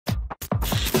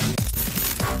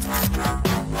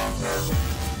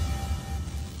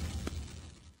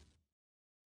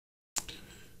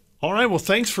All right, well,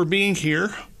 thanks for being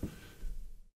here.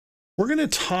 We're going to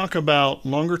talk about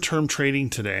longer term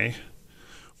trading today,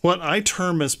 what I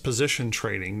term as position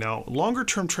trading. Now, longer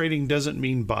term trading doesn't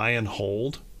mean buy and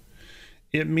hold.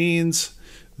 It means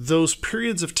those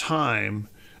periods of time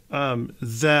kind of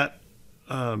that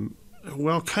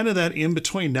in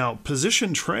between. Now,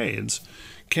 position trades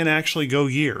can actually go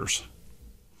years,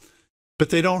 but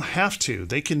they don't have to.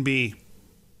 They can be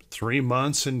 3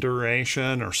 months in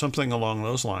duration or something along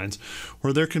those lines,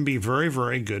 where there can be very,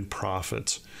 very good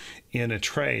profits in a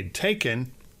trade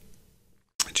taken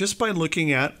just by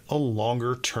looking at a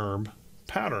longer term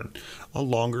pattern, a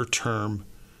longer term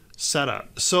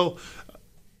setup. So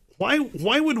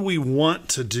why would we want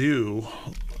to do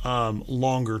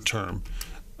longer term?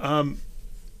 I'm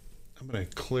going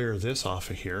to clear this off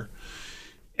of here.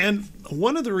 And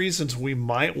one of the reasons we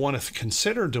might want to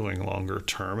consider doing longer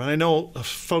term, and I know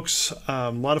folks, a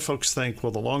lot of folks think,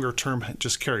 well, the longer term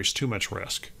just carries too much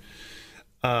risk.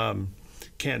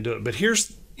 Can't do it. But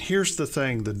here's the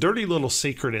thing: the dirty little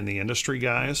secret in the industry,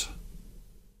 guys,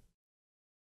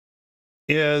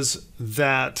 is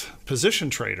that position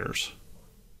traders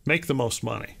make the most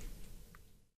money.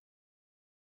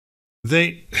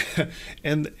 They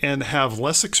and have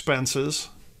less expenses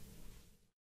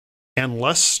and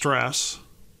less stress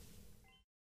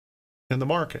in the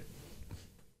market.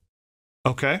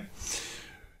 Okay?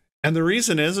 And the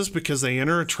reason is because they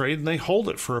enter a trade and they hold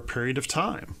it for a period of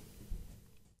time.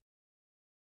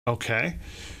 Okay?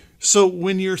 So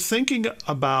when you're thinking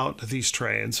about these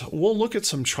trades, we'll look at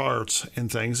some charts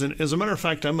and things. And as a matter of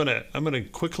fact, I'm gonna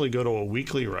quickly go to a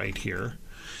weekly right here.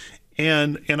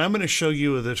 And I'm going to show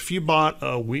you that if you bought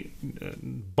a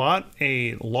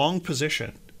long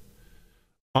position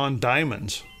on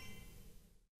diamonds,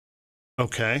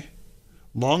 okay,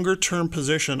 longer term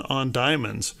position on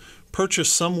diamonds,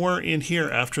 purchased somewhere in here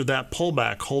after that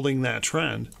pullback holding that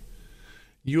trend,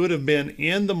 you would have been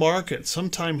in the market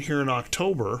sometime here in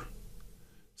October,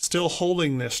 still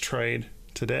holding this trade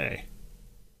today.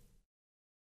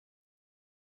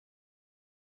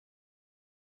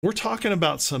 We're talking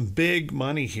about some big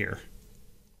money here.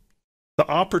 The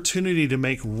opportunity to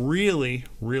make really,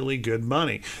 really good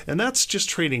money. And that's just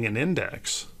trading an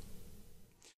index.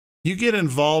 You get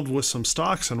involved with some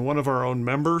stocks, and one of our own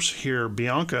members here,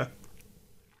 Bianca,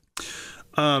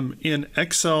 in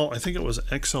XL, I think it was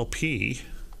XLP.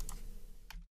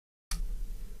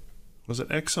 Was it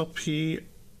XLP?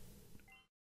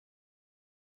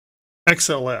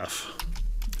 XLF.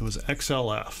 It was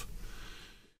XLF.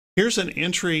 Here's an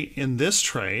entry in this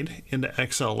trade into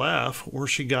XLF where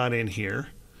she got in here.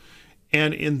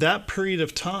 And in that period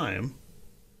of time,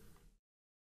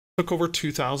 took over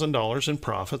 $2,000 in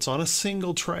profits on a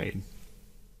single trade.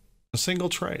 A single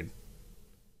trade.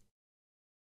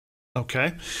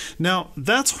 Okay. Now,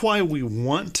 that's why we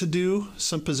want to do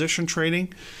some position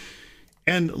trading.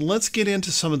 And let's get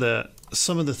into some of the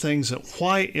things that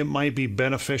why it might be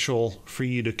beneficial for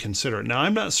you to consider. Now,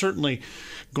 I'm not certainly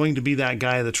going to be that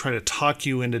guy that try to talk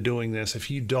you into doing this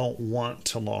if you don't want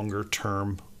to longer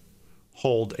term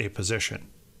hold a position.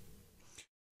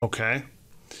 Okay?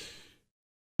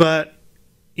 But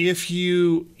if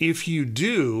you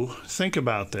do think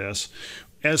about this,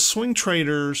 as swing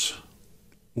traders,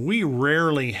 we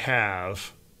rarely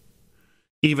have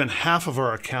even half of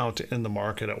our account in the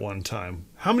market at one time.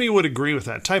 How many would agree with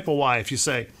that? Type a Y if you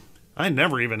say, I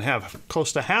never even have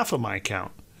close to half of my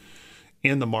account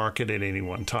in the market at any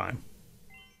one time.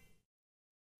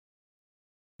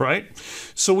 Right?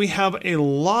 So we have a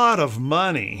lot of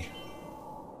money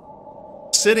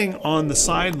sitting on the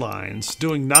sidelines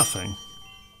doing nothing.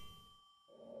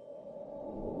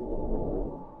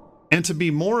 And to be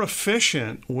more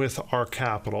efficient with our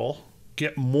capital,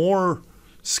 get more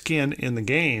skin in the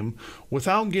game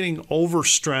without getting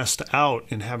overstressed out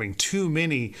and having too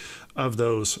many of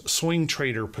those swing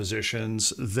trader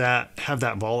positions that have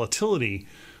that volatility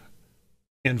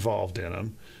involved in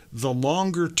them. The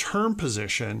longer term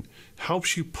position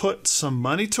helps you put some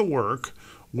money to work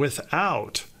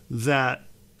without that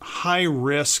high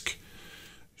risk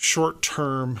short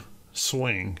term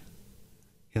swing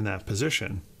in that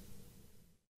position.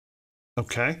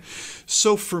 Okay,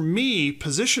 so for me,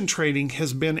 position trading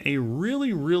has been a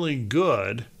really, really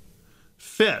good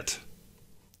fit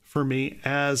for me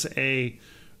as a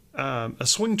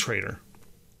swing trader.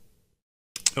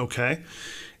 Okay,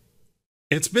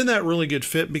 it's been that really good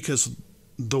fit because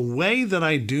the way that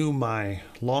I do my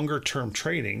longer term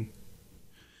trading,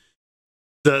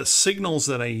 the signals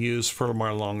that I use for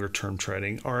my longer term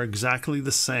trading are exactly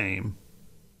the same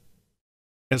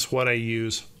as what I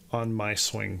use on my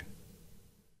swing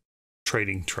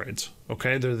trading trades.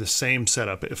 Okay, they're the same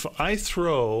setup. If I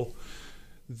throw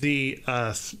the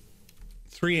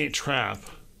 3/8 trap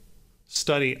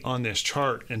study on this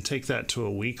chart and take that to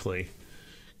a weekly,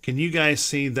 can you guys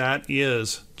see that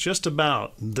is just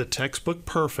about the textbook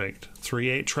perfect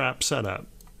 3/8 trap setup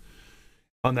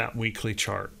on that weekly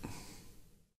chart?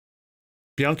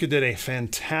 Bianca did a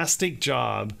fantastic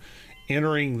job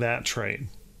entering that trade.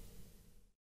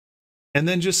 And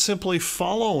then just simply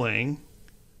following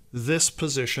this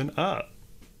position up.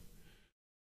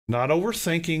 Not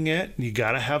overthinking it. You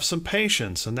got to have some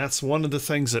patience. And that's one of the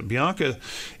things that Bianca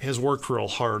has worked real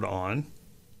hard on.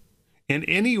 And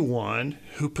anyone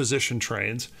who position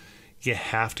trades, you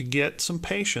have to get some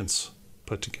patience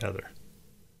put together.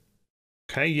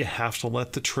 Okay, you have to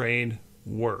let the trade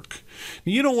work.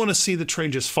 You don't want to see the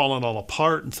trade just falling all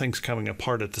apart and things coming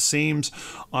apart at the seams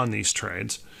on these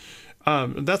trades.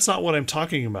 That's not what I'm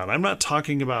talking about. I'm not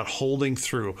talking about holding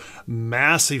through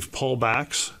massive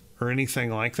pullbacks or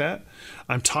anything like that.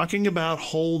 I'm talking about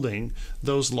holding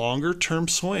those longer term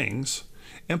swings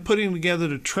and putting together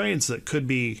the trades that could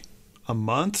be a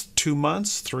month, 2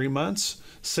 months, 3 months,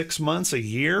 6 months, a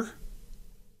year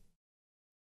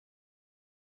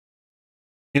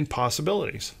in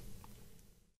possibilities.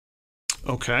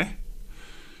 Okay.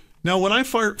 Now, when I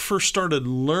first started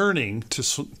learning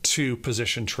to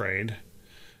position trade,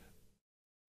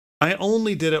 I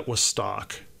only did it with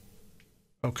stock.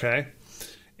 Okay.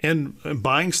 And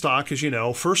buying stock, as you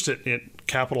know, first it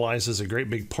capitalizes a great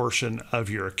big portion of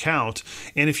your account.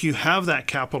 And if you have that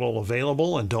capital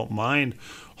available and don't mind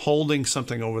holding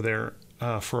something over there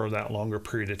for that longer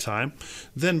period of time,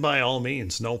 then by all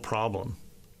means, no problem.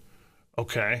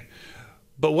 Okay.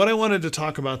 But what I wanted to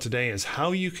talk about today is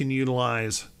how you can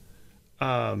utilize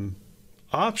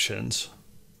options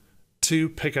to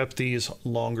pick up these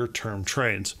longer term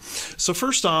trades. So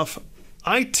first off,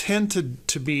 I tend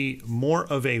to be more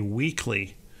of a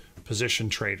weekly position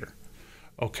trader.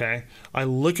 Okay, I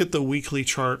look at the weekly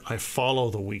chart, I follow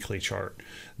the weekly chart.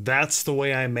 That's the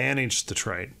way I manage the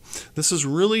trade. This is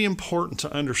really important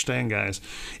to understand, guys.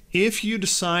 If you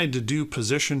decide to do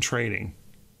position trading,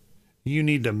 you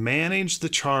need to manage the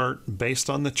chart based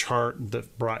on the chart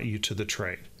that brought you to the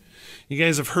trade. You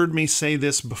guys have heard me say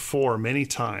this before many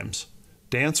times.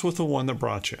 Dance with the one that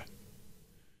brought you.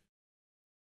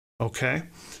 Okay?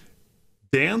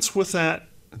 Dance with that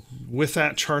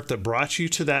chart that brought you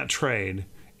to that trade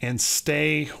and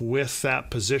stay with that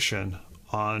position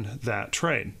on that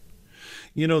trade.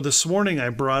 You know, this morning I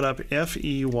brought up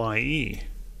FEYE.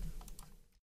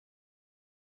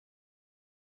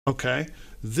 Okay?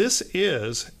 This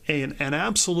is an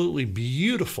absolutely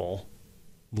beautiful,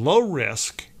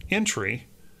 low-risk entry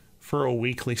for a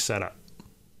weekly setup.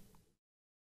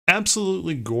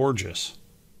 Absolutely gorgeous.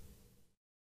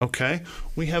 Okay,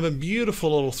 we have a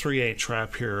beautiful little 3/8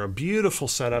 trap here, a beautiful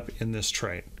setup in this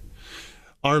trade.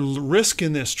 Our risk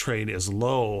in this trade is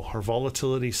low. Our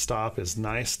volatility stop is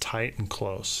nice, tight, and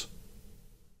close.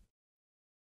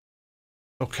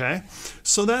 Okay,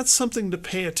 so that's something to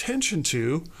pay attention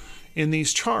to in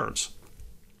these charts.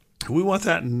 We want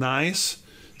that nice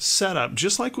setup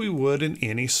just like we would in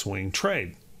any swing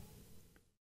trade.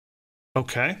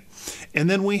 Okay, and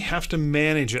then we have to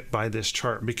manage it by this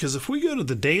chart, because if we go to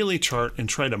the daily chart and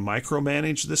try to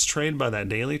micromanage this trade by that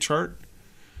daily chart,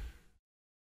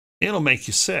 it'll make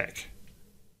you sick.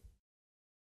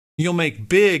 You'll make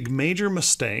big, major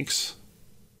mistakes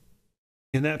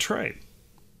in that trade.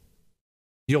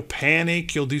 You'll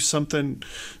panic, you'll do something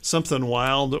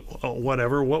wild,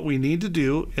 whatever. What we need to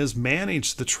do is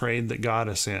manage the trade that got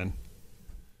us in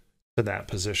to that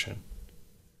position.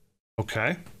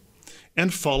 Okay?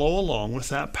 And follow along with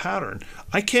that pattern.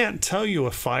 I can't tell you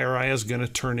if FireEye is going to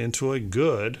turn into a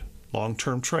good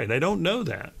long-term trade. I don't know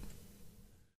that.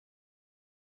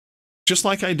 Just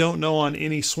like I don't know on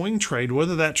any swing trade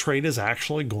whether that trade is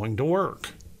actually going to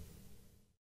work.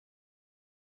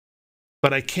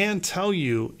 But I can tell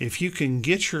you, if you can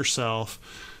get yourself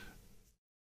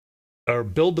or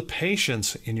build the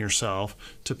patience in yourself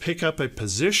to pick up a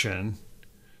position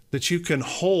that you can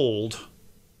hold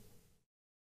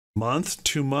month,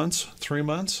 2 months, 3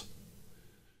 months.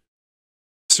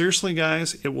 Seriously,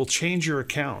 guys, it will change your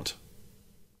account.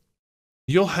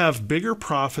 You'll have bigger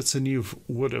profits than you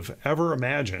would have ever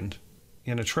imagined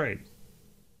in a trade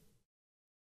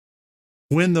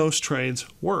when those trades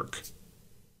work.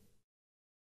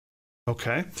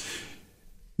 Okay.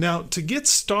 Now, to get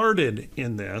started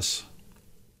in this,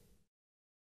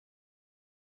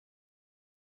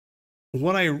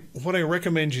 what I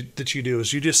recommend that you do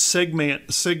is you just segment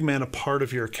a part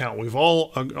of your account. We've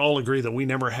all agree that we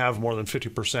never have more than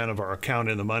 50% of our account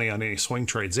in the money on any swing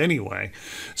trades anyway.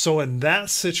 So in that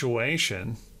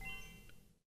situation,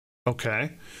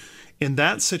 okay, in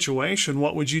that situation,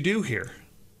 what would you do here?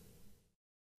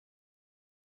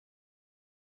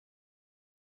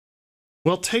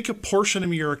 Well, take a portion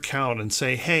of your account and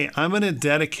say, hey, I'm going to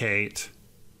dedicate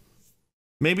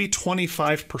maybe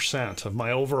 25% of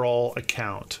my overall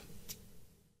account.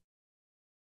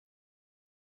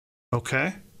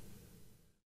 Okay?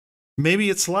 Maybe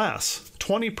it's less,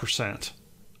 20%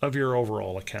 of your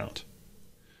overall account.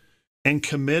 And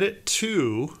commit it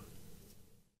to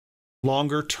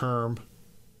longer term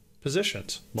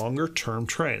positions, longer term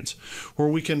trades, where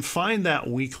we can find that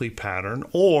weekly pattern.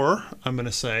 Or I'm going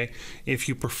to say, if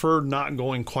you prefer not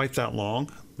going quite that long,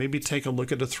 maybe take a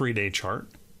look at a 3-day chart.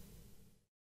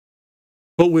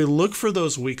 But we look for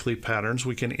those weekly patterns,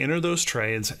 we can enter those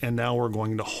trades, and now we're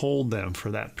going to hold them for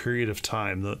that period of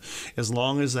time. As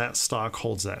long as that stock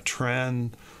holds that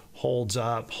trend, holds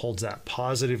up, holds that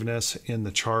positiveness in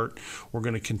the chart, we're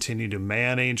going to continue to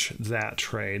manage that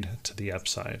trade to the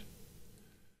upside.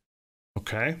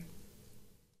 Okay?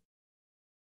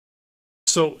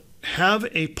 So have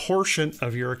a portion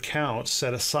of your account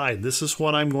set aside. This is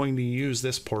what I'm going to use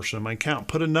this portion of my account.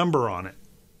 Put a number on it.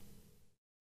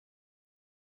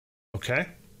 Okay?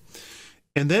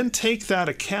 And then take that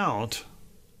account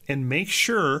and make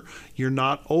sure you're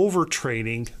not over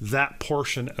trading that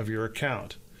portion of your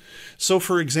account. So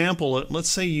for example, let's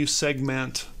say you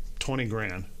segment 20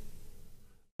 grand,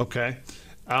 okay,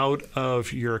 out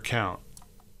of your account.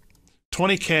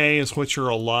 20K is what you're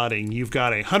allotting. You've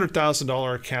got a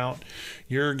 $100,000 account.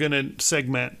 You're going to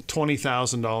segment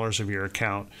 $20,000 of your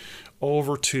account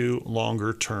over to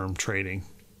longer term trading,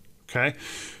 okay?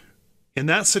 In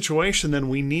that situation, then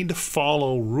we need to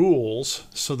follow rules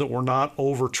so that we're not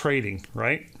over trading,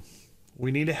 right?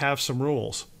 We need to have some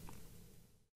rules.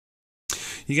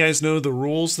 You guys know the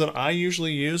rules that I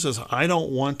usually use is I don't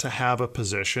want to have a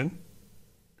position,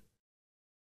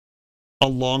 a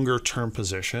longer term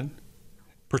position,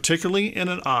 particularly in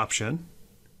an option,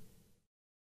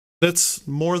 that's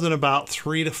more than about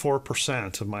 3 to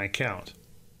 4% of my account.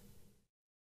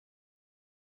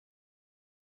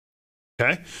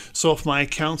 Okay, so if my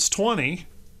account's 20,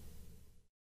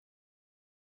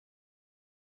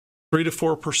 3 to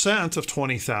 4% of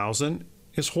 20,000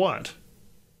 is what?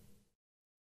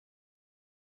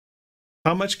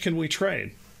 How much can we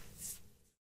trade?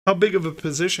 How big of a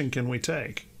position can we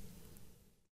take?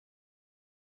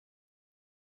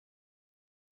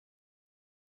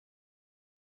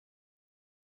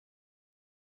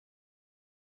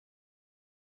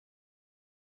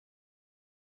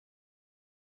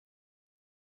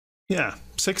 Yeah,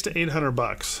 $600 to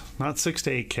 $800, not $6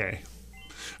 to $8K.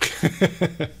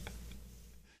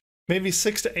 Maybe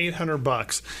 $600 to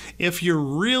 $800. If you're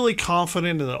really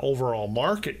confident in the overall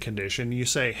market condition, you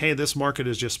say, hey, this market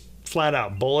is just flat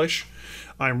out bullish.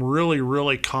 I'm really,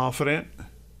 really confident.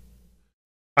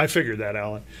 I figured that,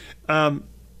 Alan.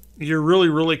 You're really,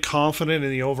 really confident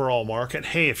in the overall market.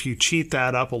 Hey, if you cheat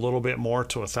that up a little bit more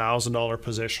to $1,000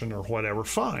 position or whatever,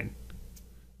 fine.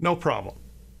 No problem.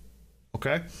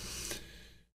 Okay?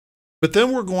 But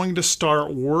then we're going to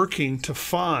start working to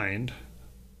find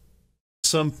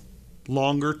some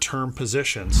longer term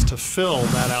positions to fill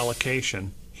that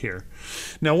allocation here.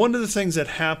 Now, one of the things that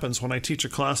happens when I teach a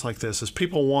class like this is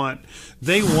people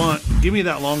give me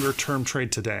that longer term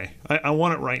trade today. I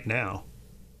want it right now.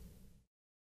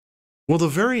 Well, the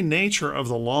very nature of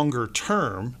the longer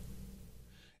term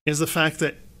is the fact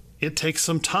that it takes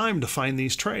some time to find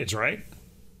these trades, right?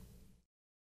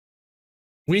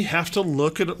 We have to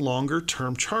look at longer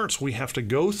term charts. We have to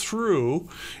go through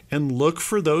and look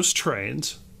for those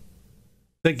trades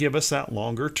that give us that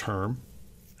longer term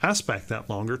aspect, that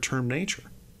longer term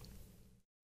nature.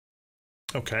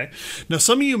 Okay. Now,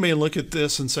 some of you may look at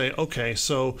this and say, okay,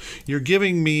 so you're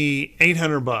giving me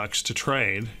 $800 to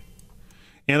trade.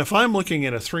 And if I'm looking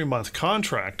at a 3-month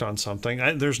contract on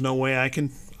something, there's no way I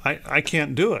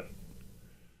can't do it.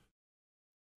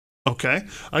 Okay,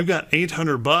 I've got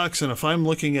 $800, and if I'm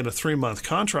looking at a 3-month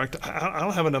contract, I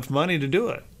don't have enough money to do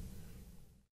it.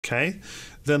 Okay,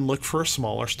 then look for a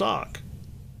smaller stock.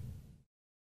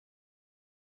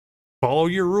 Follow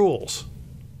your rules.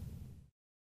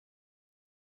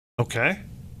 Okay,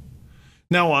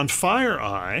 now on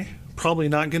FireEye, probably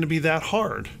not going to be that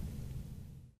hard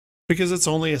because it's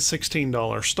only a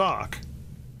 $16 stock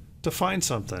to find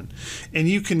something, and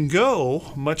you can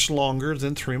go much longer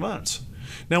than 3 months.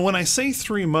 Now, when I say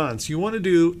 3 months, you want to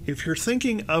do, if you're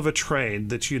thinking of a trade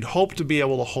that you'd hope to be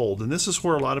able to hold, and this is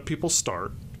where a lot of people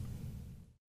start,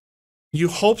 you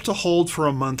hope to hold for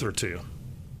a month or two.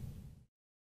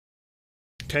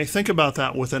 Okay, think about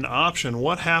that with an option.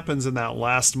 What happens in that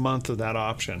last month of that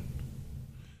option?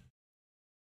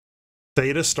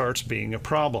 Theta starts being a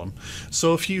problem.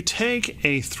 So if you take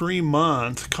a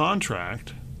 3-month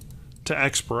contract to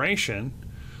expiration,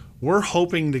 we're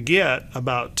hoping to get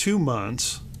about 2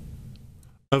 months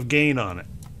of gain on it.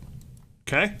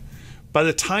 Okay? By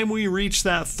the time we reach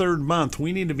that 3rd month,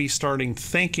 we need to be starting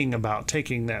thinking about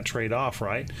taking that trade off,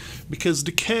 right? Because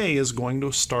decay is going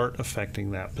to start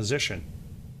affecting that position.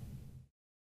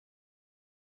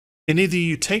 And either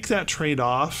you take that trade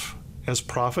off as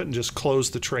profit and just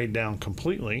close the trade down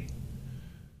completely,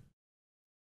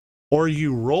 or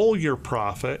you roll your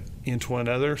profit into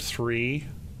another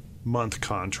 3-month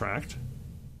contract,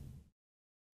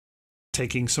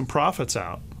 taking some profits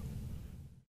out.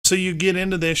 So you get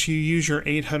into this, you use your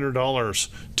 $800.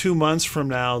 2 months from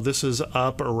now, this is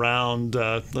up around,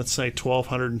 let's say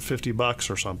 $1,250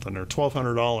 or something, or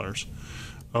 $1,200.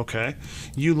 Okay,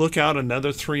 you look out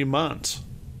another 3 months.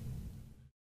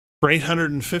 For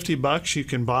 $850, you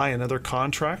can buy another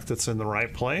contract that's in the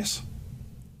right place.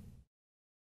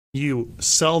 You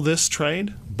sell this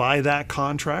trade, buy that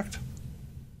contract.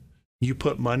 You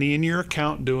put money in your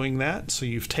account doing that, so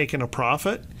you've taken a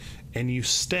profit, and you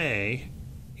stay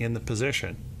in the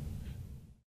position.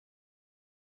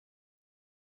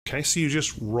 Okay, so you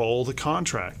just roll the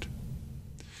contract.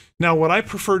 Now, what I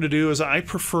prefer to do is I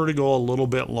prefer to go a little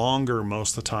bit longer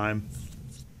most of the time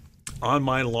on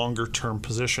my longer term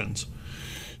positions.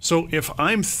 So if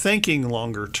I'm thinking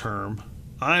longer term,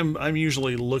 I'm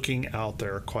usually looking out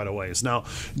there quite a ways. Now,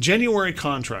 January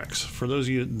contracts, for those of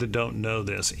you that don't know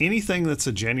this, anything that's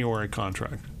a January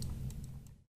contract,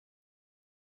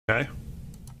 okay,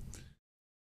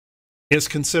 is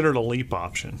considered a leap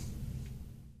option.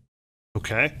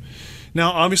 Okay,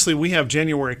 now obviously we have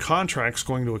January contracts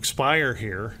going to expire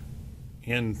here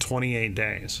in 28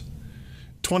 days.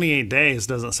 28 days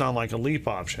doesn't sound like a leap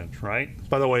option, right?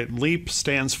 By the way, LEAP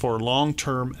stands for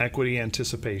Long-Term Equity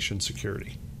Anticipation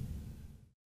Security.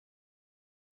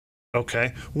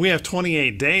 Okay, we have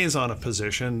 28 days on a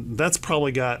position. That's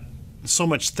probably got so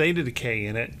much theta decay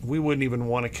in it, we wouldn't even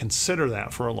want to consider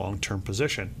that for a long-term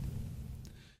position.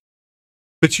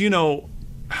 But you know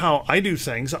how I do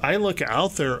things. I look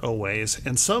out there a ways,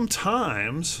 and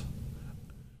sometimes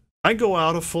I go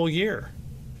out a full year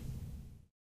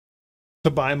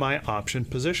to buy my option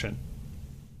position.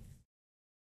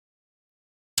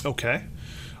 Okay,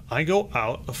 I go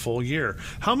out a full year.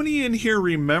 How many in here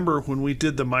remember when we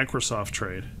did the Microsoft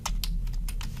trade?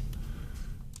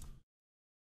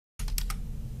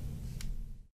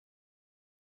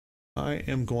 I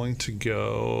am going to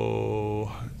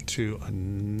go to a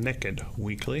naked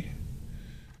weekly.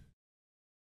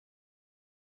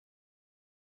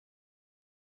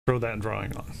 Throw that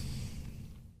drawing on.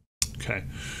 Okay.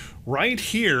 Right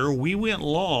here, we went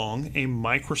long a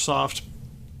Microsoft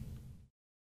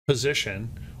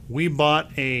position. We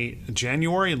bought a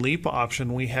January leap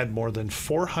option. We had more than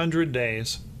 400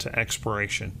 days to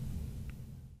expiration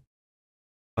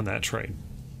on that trade.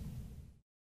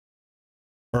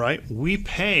 All right, we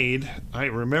paid, I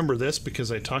remember this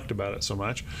because I talked about it so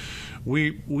much,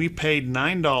 we paid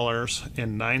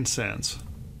 $9.09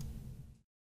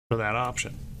 for that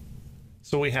option.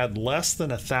 So we had less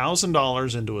than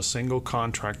 $1,000 into a single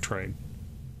contract trade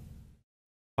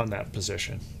on that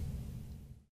position.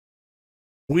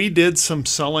 We did some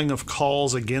selling of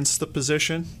calls against the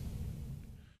position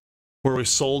where we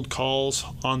sold calls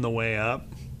on the way up,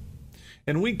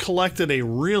 and we collected a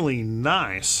really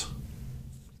nice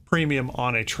premium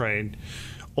on a trade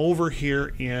over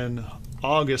here in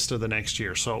August of the next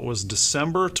year. So it was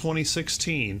December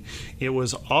 2016. It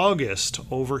was August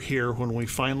over here when we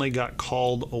finally got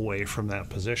called away from that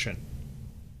position.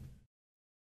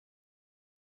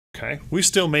 Okay, we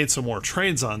still made some more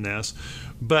trades on this,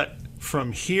 but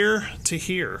from here to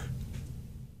here,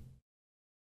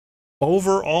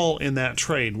 overall in that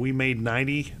trade, we made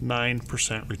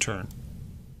 99% return.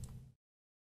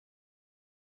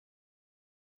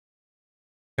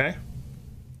 Okay,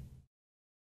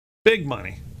 big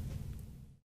money,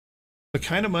 the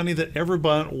kind of money that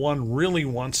everyone really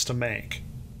wants to make.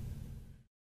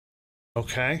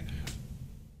 Okay,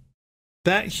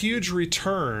 that huge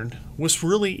return was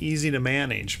really easy to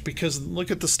manage because look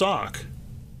at the stock.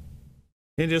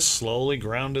 It just slowly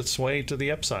ground its way to the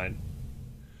upside,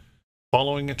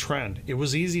 following a trend. It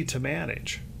was easy to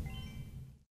manage.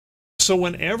 So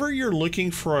whenever you're looking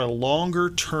for a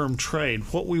longer term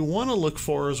trade, what we want to look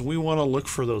for is we want to look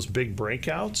for those big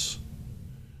breakouts.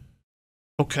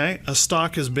 Okay, a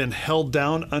stock has been held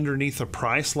down underneath a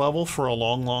price level for a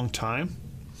long, long time.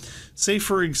 Say,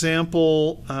 for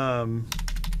example,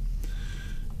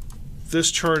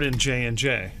 this chart in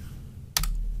J&J.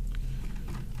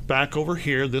 Back over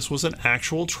here, this was an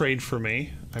actual trade for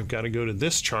me. I've got to go to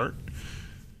this chart.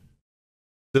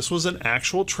 This was an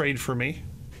actual trade for me.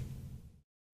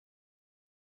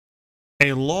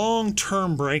 A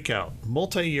long-term breakout,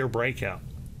 multi-year breakout.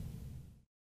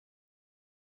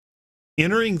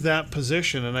 Entering that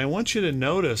position, and I want you to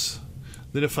notice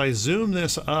that if I zoom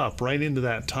this up right into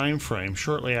that time frame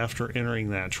shortly after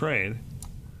entering that trade,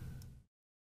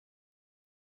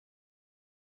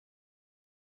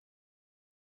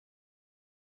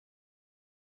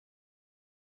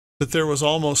 that there was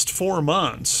almost 4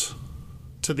 months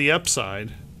to the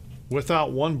upside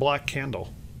without one black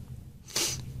candle.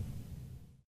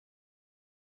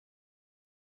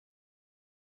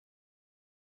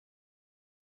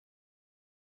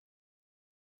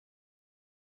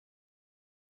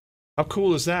 How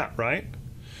cool is that, right?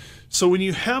 So when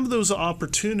you have those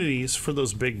opportunities for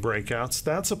those big breakouts,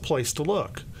 that's a place to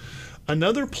look.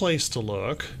 Another place to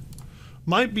look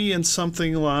might be in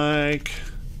something like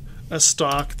a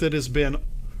stock that has been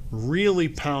really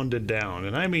pounded down,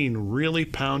 and I mean really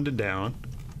pounded down,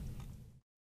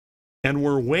 and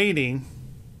we're waiting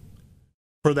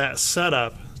for that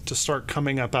setup to start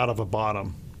coming up out of a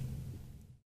bottom.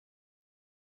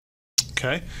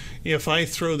 Okay, if I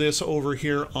throw this over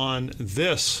here on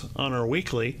our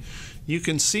weekly, you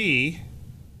can see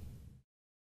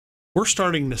we're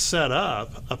starting to set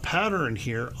up a pattern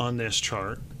here on this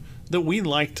chart that we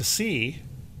like to see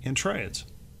in trades.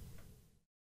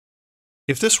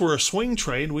 If this were a swing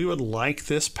trade, we would like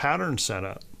this pattern set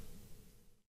up.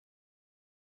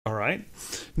 All right,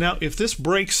 now if this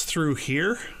breaks through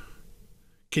here,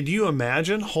 can you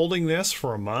imagine holding this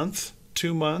for a month,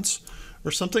 2 months, or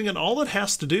something? And all it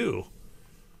has to do,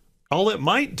 all it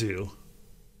might do,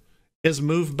 is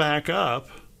move back up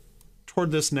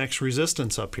toward this next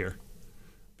resistance up here.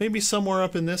 Maybe somewhere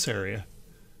up in this area.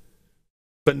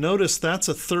 But notice that's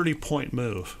a 30-point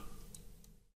move.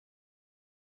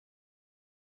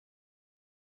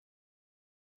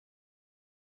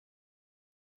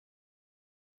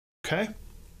 Okay?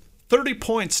 30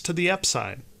 points to the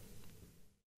upside.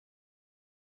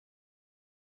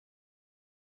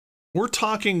 We're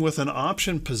talking with an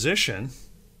option position,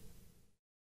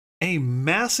 a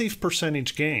massive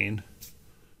percentage gain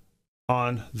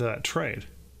on that trade.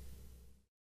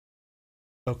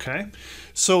 Okay,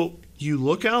 so you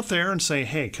look out there and say,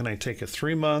 hey, can I take a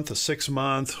 3-month, a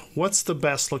 6-month? What's the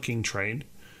best looking trade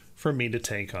for me to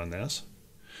take on this?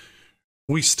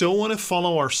 We still want to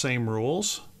follow our same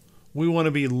rules. We want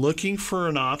to be looking for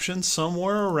an option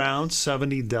somewhere around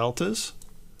 70 deltas.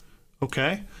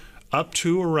 Okay, up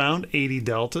to around 80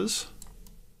 deltas.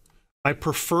 I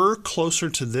prefer closer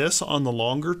to this on the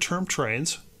longer term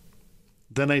trades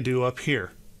than I do up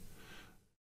here.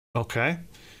 Okay,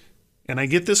 and I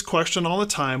get this question all the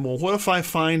time, well, what if I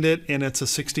find it and it's a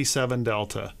 67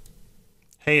 delta?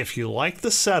 Hey, if you like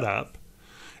the setup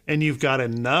and you've got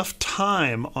enough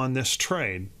time on this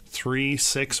trade,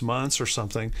 3-6 months or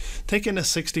something, taking a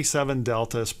 67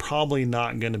 delta is probably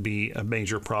not going to be a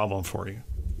major problem for you.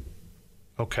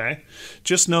 Okay,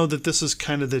 just know that this is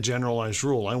kind of the generalized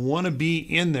rule. I want to be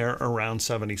in there around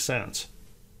 70 cents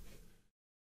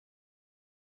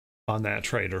on that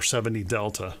trade, or 70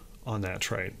 delta on that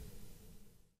trade.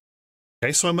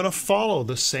 Okay, so I'm going to follow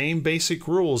the same basic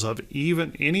rules of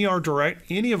any of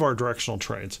our directional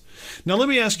trades. Now let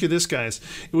me ask you this, guys.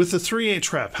 With the 3-8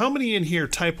 trap, how many in here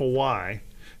type a Y?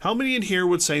 How many in here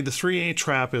would say the 3-8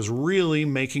 trap is really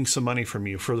making some money from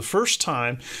you? For the first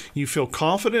time, you feel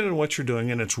confident in what you're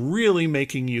doing and it's really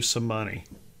making you some money.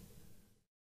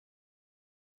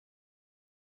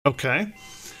 Okay,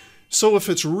 so if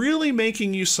it's really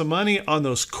making you some money on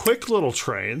those quick little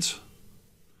trades,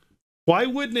 why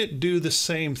wouldn't it do the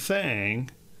same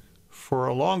thing for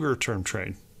a longer term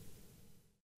trade?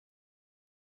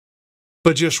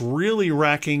 But just really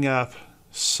racking up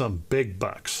some big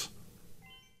bucks.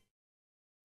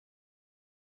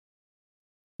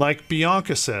 Like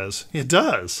Bianca says, it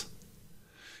does.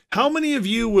 How many of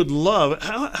you would love,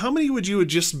 how many would you would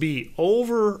just be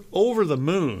over the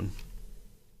moon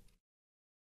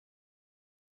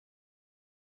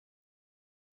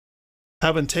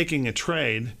having taking a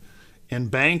trade and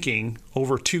banking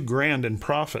over $2,000 in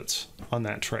profits on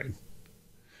that trade?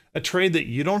 A trade that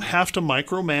you don't have to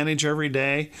micromanage every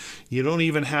day. You don't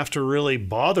even have to really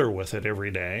bother with it every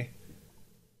day.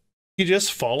 You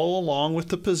just follow along with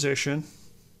the position,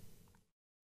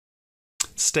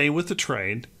 stay with the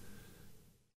trade.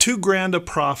 $2,000 of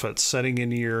profits setting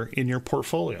in your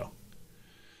portfolio.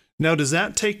 Now, does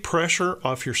that take pressure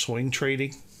off your swing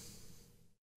trading?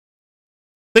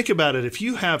 Think about it. If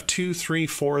you have 2, 3,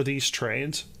 4 of these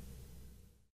trades,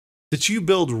 that you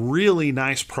build really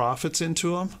nice profits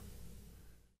into them,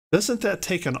 doesn't that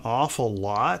take an awful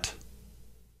lot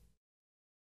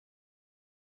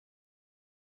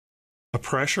of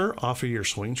pressure off of your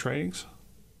swing tradings?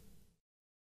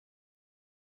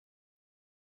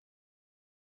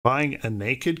 Buying a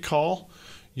naked call,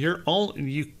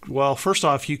 well, first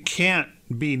off, you can't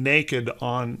be naked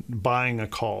on buying a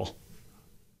call.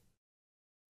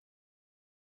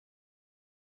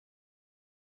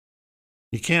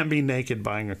 You can't be naked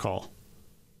buying a call.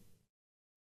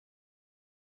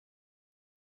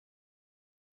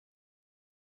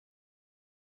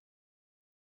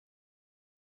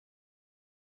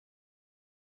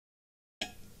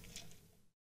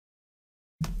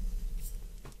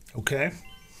 Okay.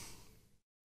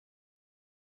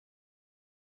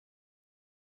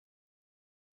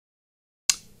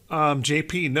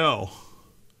 JP, no.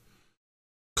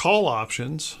 Call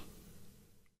options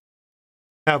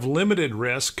have limited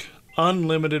risk,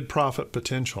 unlimited profit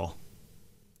potential.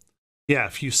 Yeah,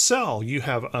 if you sell, you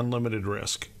have unlimited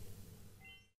risk.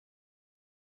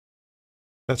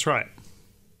 That's right.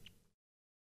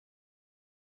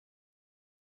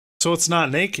 So it's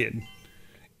not naked.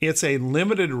 It's a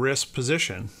limited risk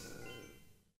position.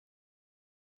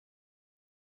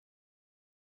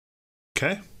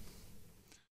 Okay?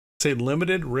 It's a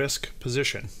limited risk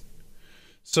position.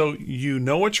 So you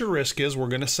know what your risk is. We're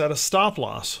going to set a stop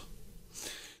loss.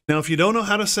 Now, if you don't know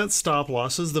how to set stop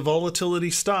losses, the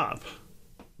volatility stop.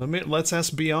 Let's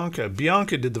ask Bianca.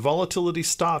 Bianca, did the volatility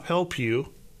stop help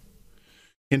you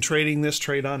in trading this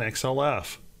trade on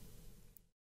XLF?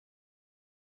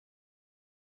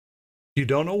 You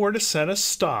don't know where to set a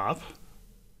stop.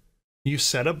 You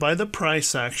set it by the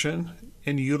price action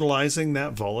and utilizing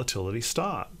that volatility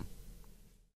stop.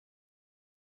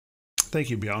 Thank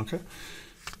you, Bianca.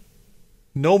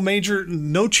 No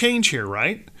change here,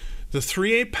 right? The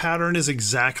 3/8 pattern is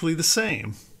exactly the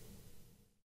same.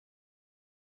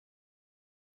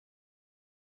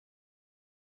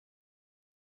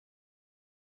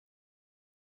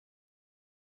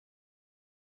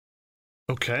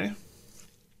 Okay.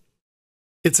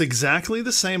 It's exactly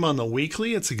the same on the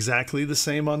weekly. It's exactly the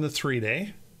same on the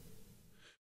 3-day.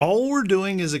 All we're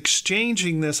doing is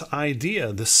exchanging this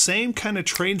idea, the same kind of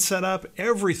trade setup,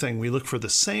 everything. We look for the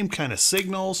same kind of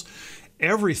signals,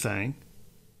 everything.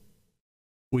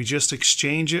 We just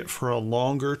exchange it for a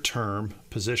longer term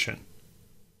position.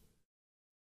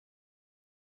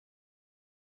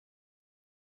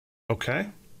 Okay?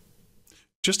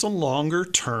 Just a longer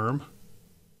term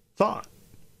thought.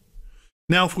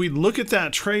 Now, if we look at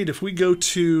that trade, if we go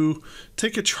to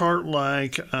take a chart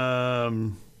like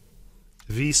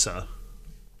Visa,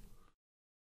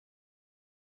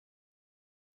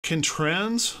 can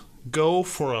trends go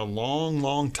for a long,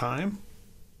 long time?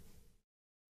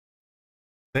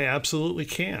 They absolutely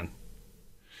can.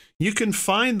 You can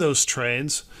find those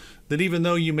trades that even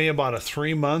though you may have bought a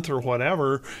 3-month or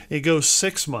whatever, it goes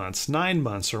 6 months, 9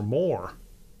 months or more.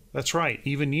 That's right,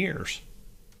 even years.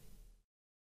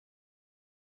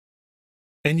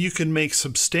 And you can make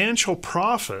substantial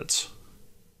profits,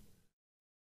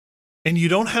 and you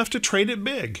don't have to trade it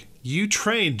big. You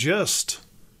trade just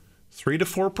 3 to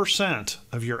 4%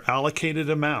 of your allocated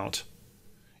amount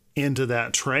into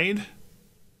that trade.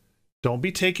 Don't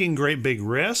be taking great big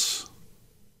risks.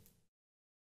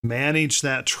 Manage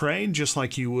that trade just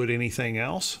like you would anything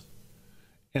else,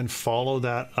 and follow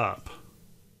that up.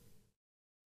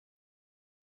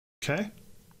 Okay?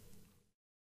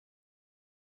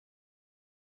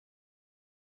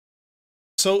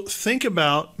 So think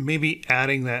about maybe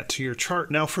adding that to your chart.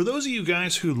 Now, for those of you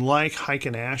guys who like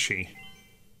Heikin Ashi,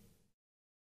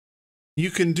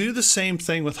 you can do the same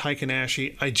thing with Heikin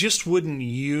Ashi. I just wouldn't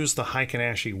use the Heikin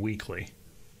Ashi weekly.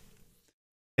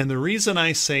 And the reason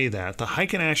I say that, the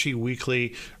Heikin Ashi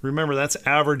weekly, remember that's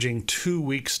averaging 2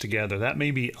 weeks together. That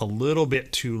may be a little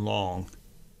bit too long.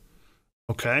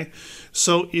 Okay?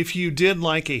 So if you did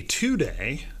like a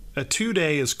 2-day, a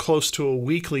 2-day is close to a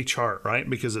weekly chart, right?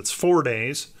 Because it's 4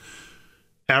 days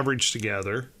averaged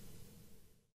together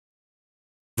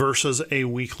versus a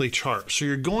weekly chart. So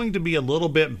you're going to be a little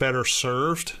bit better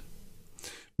served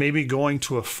maybe going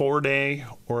to a 4-day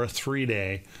or a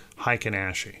 3-day Heikin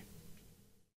Ashi.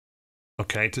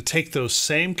 Okay, to take those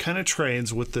same kind of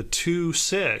trades with the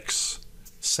 2-6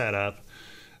 setup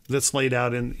that's laid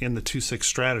out in the 2-6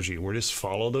 strategy. We're just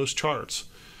follow those charts.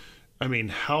 I mean,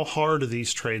 how hard are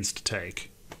these trades to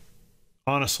take?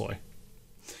 Honestly,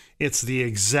 it's the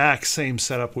exact same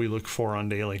setup we look for on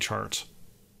daily charts.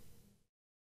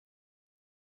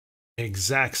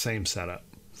 Exact same setup.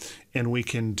 And we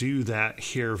can do that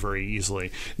here very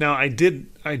easily. Now, I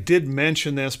did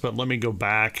mention this, but let me go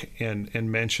back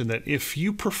and mention that if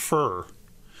you prefer,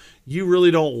 you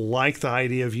really don't like the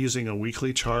idea of using a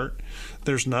weekly chart,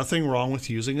 there's nothing wrong with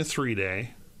using a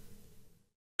 3-day.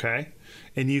 Okay?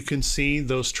 And you can see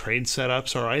those trade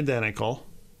setups are identical.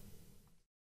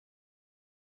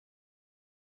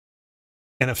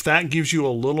 And if that gives you a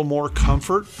little more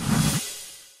comfort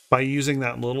by using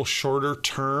that little shorter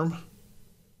term,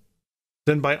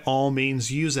 then by all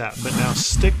means use that. But now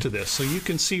stick to this. So you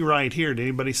can see right here, did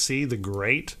anybody see the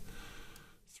great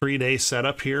 3-day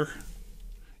setup here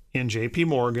in JP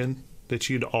Morgan that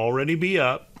you'd already be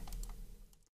up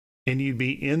and you'd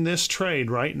be in this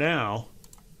trade right now.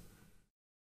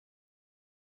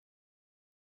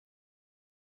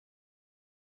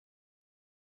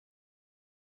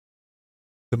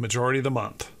 The majority of the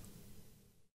month.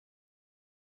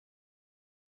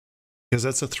 Because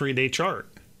that's a 3-day chart.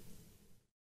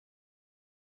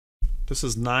 This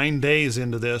is 9 days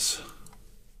into this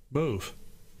move.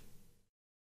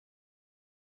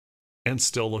 And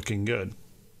still looking good.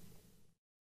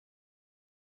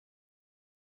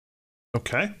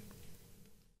 Okay.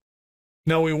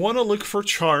 Now we want to look for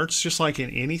charts, just like in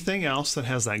anything else that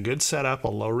has that good setup, a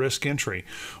low risk entry.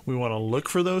 We want to look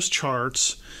for those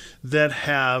charts that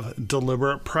have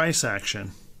deliberate price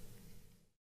action.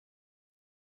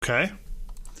 Okay.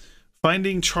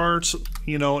 Finding charts,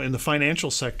 you know, in the financial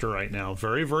sector right now,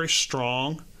 very, very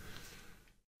strong.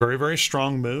 Very, very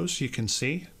strong moves. You can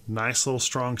see nice little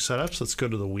strong setups. Let's go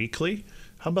to the weekly.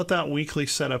 How about that weekly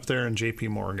setup there in JP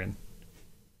Morgan?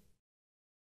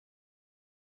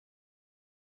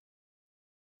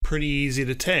 Pretty easy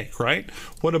to take, right?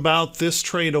 What about this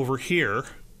trade over here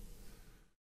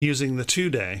using the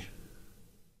 2-day?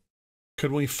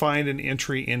 Could we find an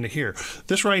entry into here?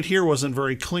 This right here wasn't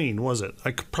very clean, was it?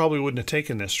 I probably wouldn't have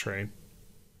taken this trade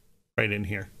right in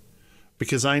here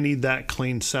because I need that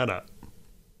clean setup.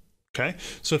 Okay,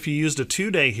 so if you used a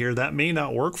 2-day here, that may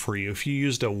not work for you. If you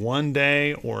used a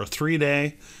 1-day or a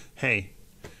 3-day, hey,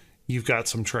 you've got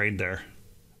some trade there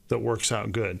that works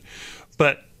out good.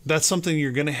 But that's something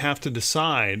you're going to have to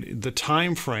decide, the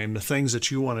time frame, the things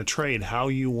that you want to trade, how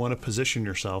you want to position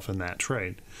yourself in that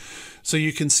trade. So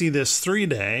you can see this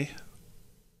 3-day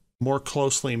more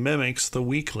closely mimics the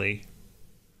weekly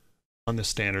on the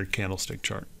standard candlestick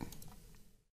chart.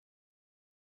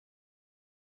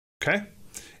 Okay?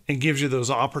 And gives you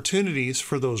those opportunities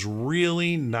for those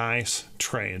really nice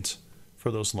trades for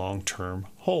those long-term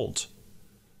holds.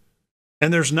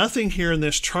 And there's nothing here in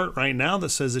this chart right now that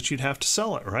says that you'd have to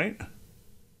sell it, right?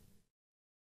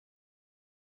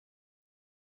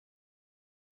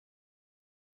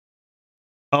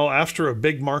 Oh, after a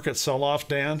big market sell-off,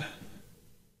 Dan,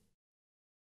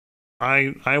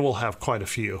 I will have quite a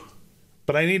few.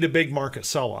 But I need a big market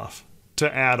sell-off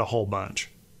to add a whole bunch.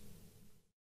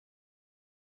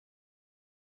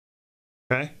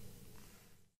 Okay?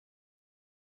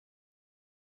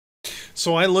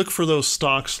 So I look for those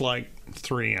stocks like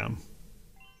 3M.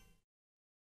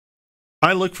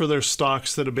 I look for those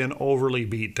stocks that have been overly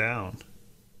beat down.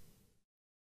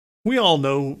 We all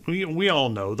know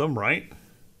them, right?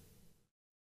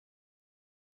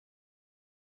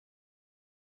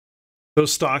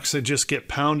 Those stocks that just get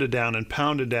pounded down and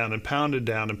pounded down and pounded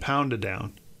down and pounded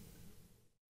down.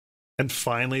 And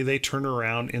finally they turn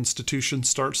around, institutions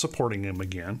start supporting them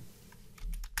again.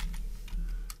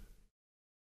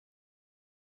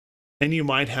 And you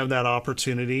might have that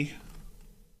opportunity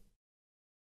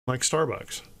like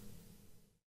Starbucks.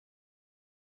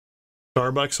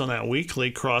 Starbucks on that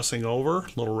weekly crossing over,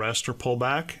 little rest or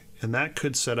pullback, and that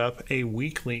could set up a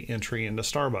weekly entry into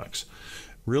Starbucks.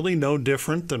 Really no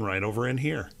different than right over in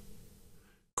here.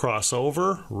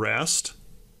 Crossover, rest,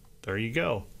 there you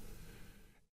go.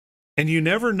 And you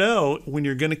never know when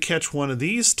you're going to catch one of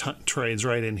these trades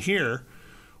right in here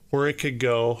where it could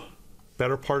go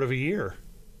better part of a year.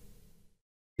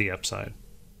 The upside.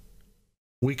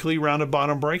 Weekly rounded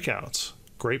bottom breakouts.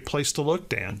 Great place to look,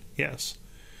 Dan. Yes.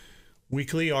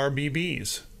 Weekly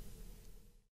RBBs.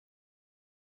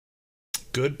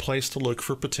 Good place to look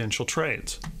for potential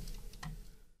trades.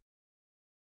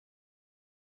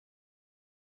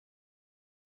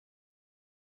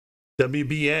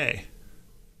 WBA.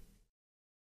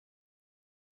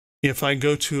 If I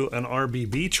go to an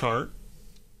RBB chart,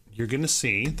 you're going to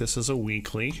see this is a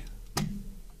weekly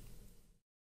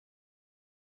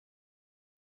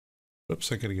Whoops,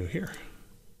 I gotta go here.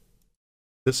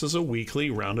 This is a weekly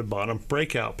rounded bottom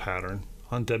breakout pattern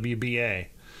on WBA.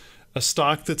 A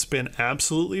stock that's been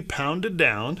absolutely pounded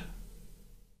down.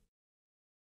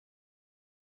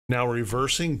 Now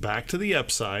reversing back to the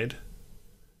upside.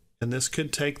 And this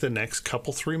could take the next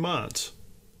couple, 3 months,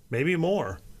 maybe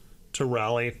more, to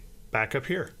rally back up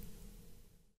here.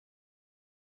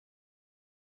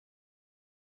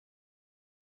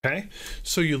 Okay,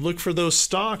 so you look for those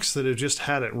stocks that have just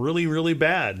had it really, really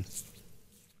bad,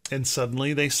 and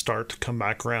suddenly they start to come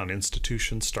back around.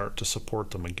 Institutions start to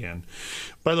support them again.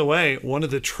 By the way, one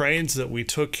of the trades that we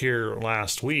took here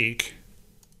last week,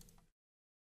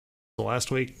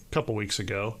 a couple weeks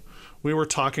ago, we were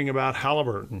talking about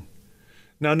Halliburton.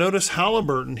 Now notice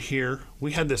Halliburton here,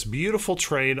 we had this beautiful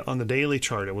trade on the daily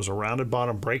chart. It was a rounded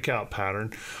bottom breakout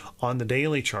pattern on the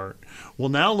daily chart. Well,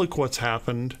 now look what's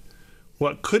happened.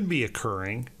 What could be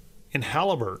occurring in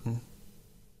Halliburton.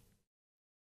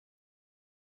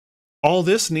 All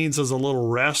this needs is a little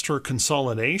rest or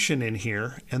consolidation in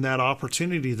here, and that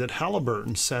opportunity that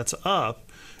Halliburton sets up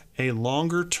a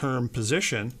longer term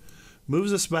position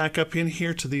moves us back up in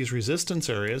here to these resistance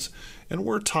areas, and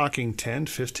we're talking 10,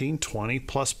 15, 20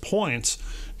 plus points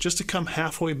just to come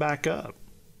halfway back up.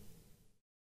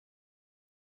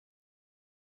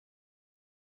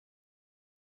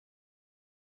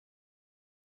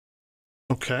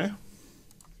 Okay.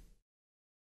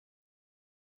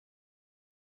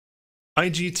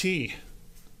 IGT.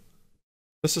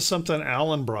 This is something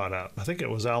Alan brought up. I think it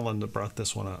was Alan that brought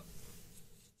this one up.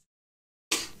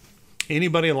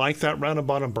 Anybody like that rounded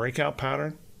bottom breakout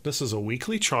pattern? This is a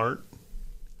weekly chart.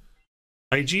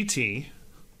 IGT.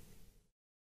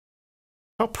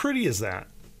 How pretty is that?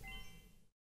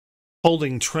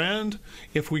 Holding trend.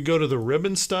 If we go to the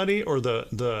ribbon study or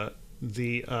the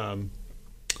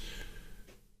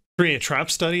 3-8 trap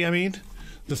study,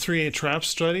 the 3-8 trap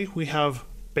study, we have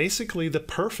basically the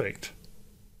perfect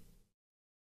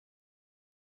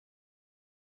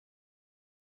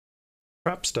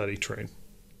trap study trade.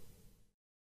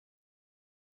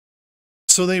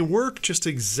 So they work just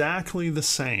exactly the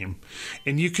same.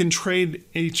 And you can trade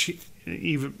each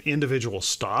individual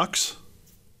stocks.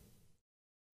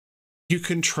 You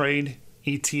can trade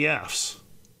ETFs.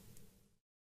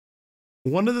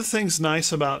 One of the things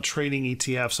nice about trading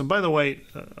ETFs, and by the way,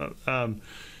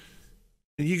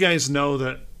 you guys know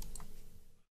that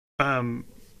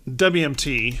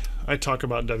WMT, I talk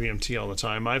about WMT all the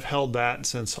time. I've held that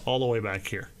since all the way back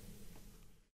here.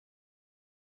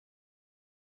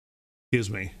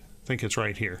 Excuse me, I think it's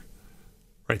right here,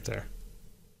 right there.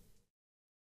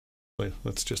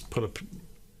 Let's just get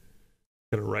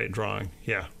a right drawing.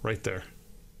 Yeah, right there.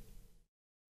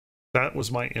 That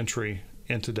was my entry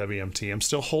into WMT. I'm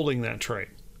still holding that trade.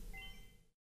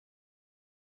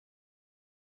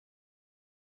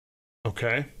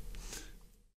 Okay.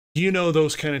 You know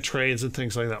those kind of trades and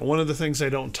things like that. One of the things I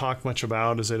don't talk much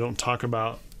about is I don't talk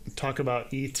about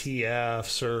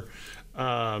ETFs or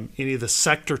any of the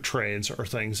sector trades or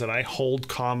things that I hold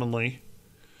commonly.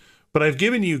 But I've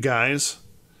given you guys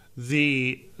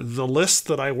the list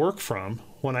that I work from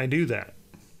when I do that.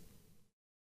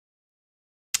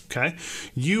 Okay,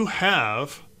 you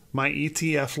have my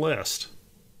ETF list.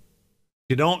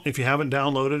 If you haven't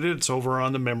downloaded it, it's over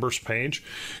on the members page.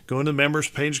 Go into the members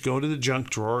page, go to the junk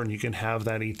drawer, and you can have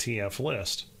that ETF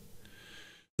list.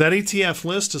 That ETF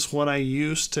list is what I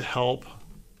use to help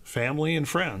family and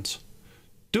friends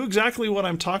do exactly what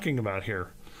I'm talking about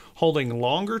here, holding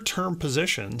longer term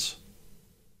positions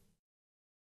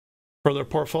for their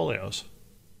portfolios.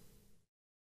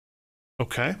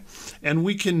 Okay, and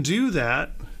we can do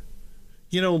that,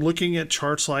 looking at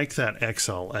charts like that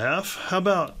XLF. How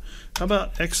about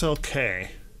XLK?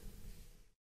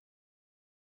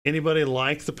 Anybody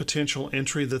like the potential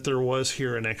entry that there was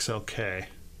here in XLK?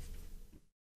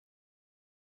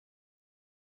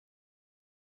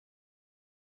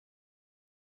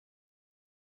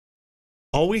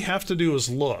 All we have to do is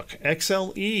look.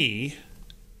 XLE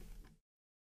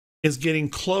is getting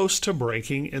close to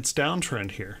breaking its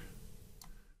downtrend here.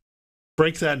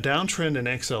 Break that downtrend in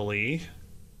XLE,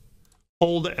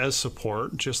 hold as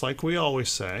support, just like we always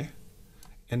say,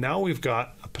 and now we've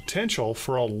got a potential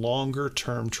for a longer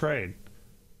term trade.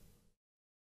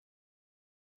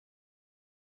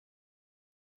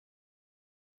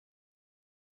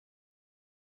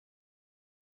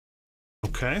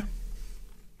 Okay,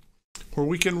 where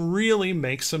we can really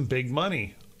make some big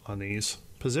money on these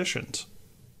positions.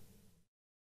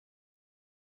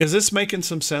 Is this making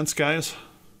some sense, guys?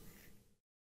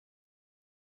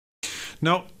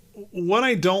 Now, what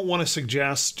I don't want to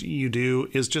suggest you do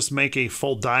is just make a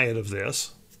full diet of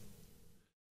this.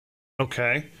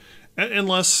 Okay.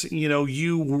 Unless, you know,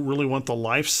 you really want the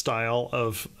lifestyle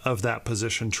of that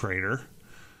position trader.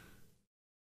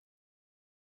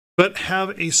 But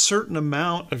have a certain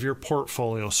amount of your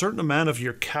portfolio, a certain amount of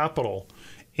your capital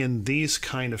in these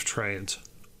kind of trades.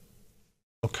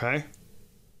 Okay.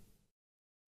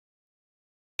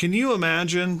 Can you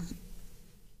imagine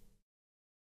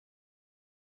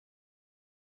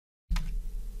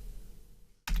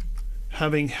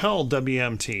having held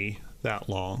WMT that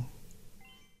long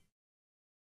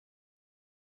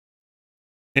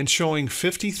and showing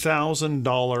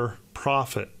 $50,000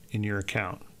 profit in your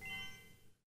account?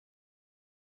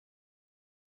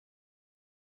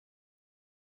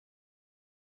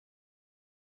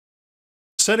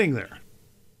 Sitting there,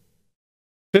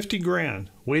 50 grand,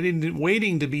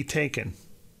 waiting to be taken.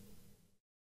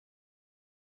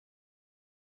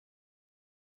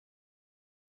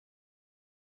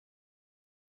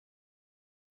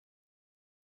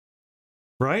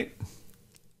 Right?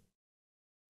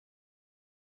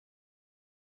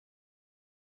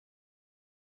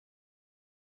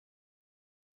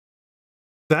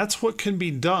 That's what can be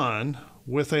done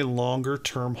with a longer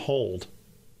term hold.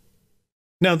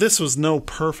 Now, this was no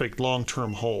perfect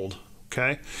long-term hold,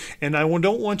 okay? And I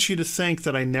don't want you to think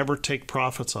that I never take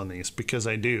profits on these, because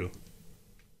I do.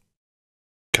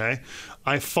 Okay?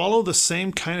 I follow the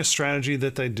same kind of strategy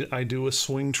that I do with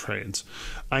swing trades.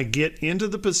 I get into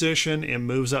the position, it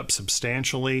moves up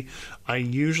substantially. I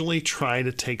usually try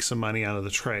to take some money out of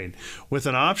the trade. With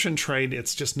an option trade,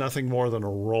 it's just nothing more than a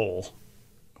roll,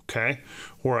 okay?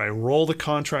 Where I roll the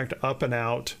contract up and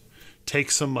out,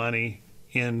 take some money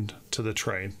into the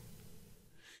trade.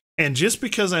 And just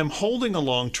because I'm holding a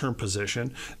long-term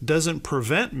position doesn't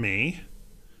prevent me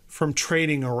from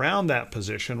trading around that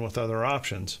position with other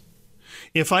options.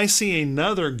 If I see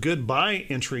another good buy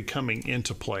entry coming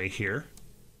into play here,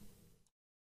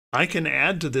 I can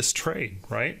add to this trade,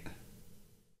 right?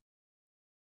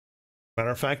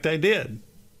 Matter of fact, I did.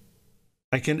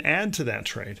 I can add to that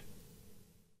trade.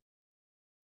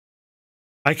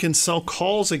 I can sell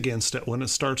calls against it when it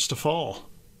starts to fall,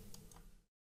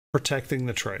 protecting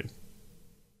the trade.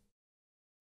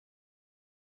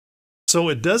 So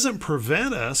it doesn't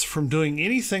prevent us from doing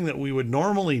anything that we would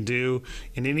normally do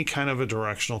in any kind of a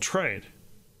directional trade.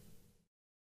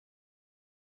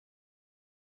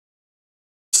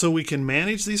 So we can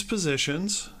manage these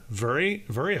positions very,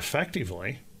 very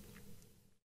effectively.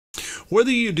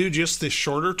 Whether you do just the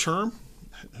shorter term,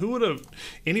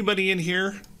 anybody in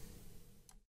here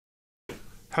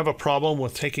have a problem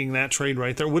with taking that trade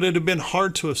right there? Would it have been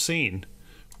hard to have seen?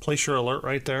 Place your alert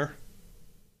right there.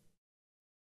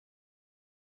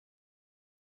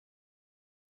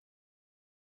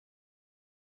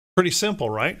 Pretty simple,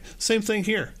 right? Same thing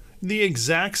here. The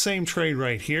exact same trade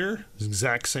right here,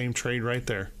 exact same trade right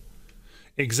there.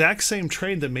 Exact same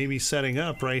trade that may be setting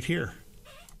up right here.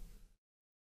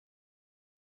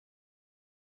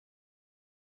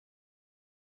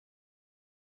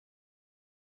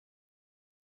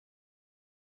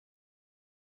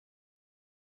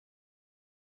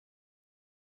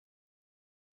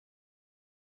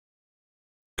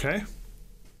 Okay.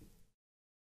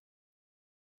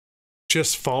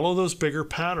 Just follow those bigger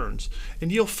patterns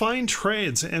and you'll find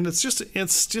trades, and it's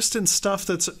just in stuff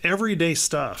that's everyday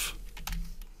stuff.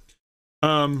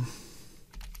 Home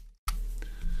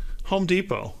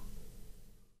Depot.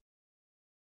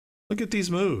 Look at these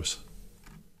moves.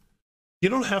 You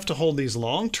don't have to hold these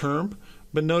long term,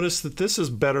 but notice that this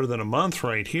is better than a month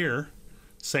right here.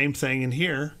 Same thing in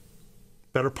here.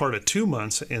 Better part of 2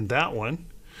 months in that one.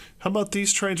 How about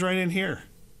these trades right in here?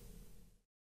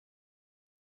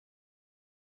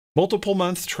 Multiple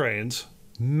month trades,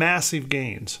 massive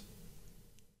gains.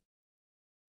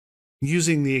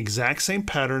 Using the exact same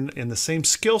pattern and the same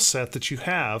skill set that you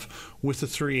have with the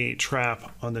 3/8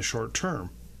 trap on the short term.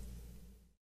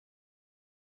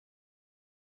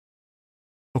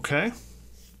 Okay?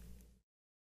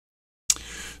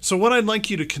 So what I'd like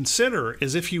you to consider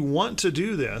is, if you want to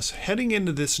do this heading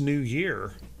into this new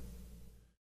year,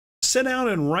 sit down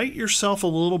and write yourself a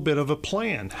little bit of a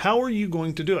plan. How are you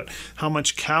going to do it? How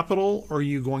much capital are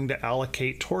you going to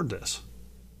allocate toward this?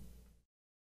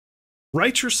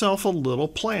 Write yourself a little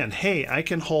plan. Hey, I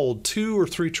can hold 2 or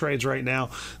 3 trades right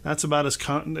now. That's about as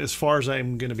far as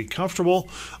I'm going to be comfortable.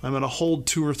 I'm going to hold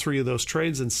 2 or 3 of those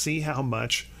trades and see how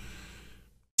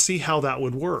that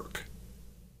would work.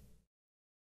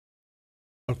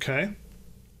 Okay?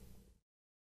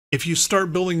 If you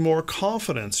start building more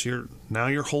confidence, now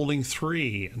you're holding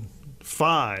 3 and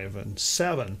 5 and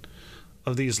 7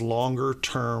 of these longer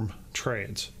term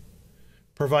trades,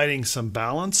 providing some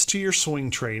balance to your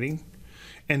swing trading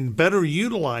and better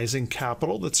utilizing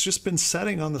capital that's just been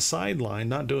sitting on the sideline,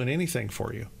 not doing anything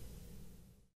for you.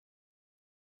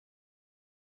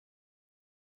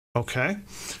 Okay,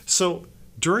 so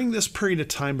during this period of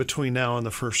time between now and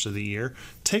the first of the year,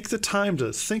 take the time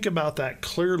to think about that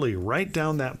clearly. Write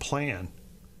down that plan.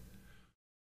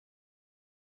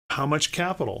 How much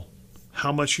capital?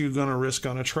 How much are you going to risk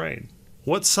on a trade?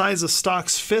 What size of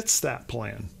stocks fits that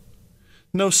plan?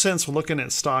 No sense looking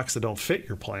at stocks that don't fit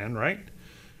your plan, right?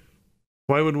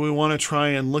 Why would we want to try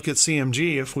and look at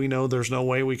CMG if we know there's no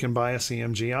way we can buy a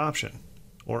CMG option?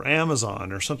 Or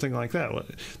Amazon or something like that?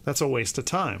 That's a waste of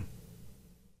time,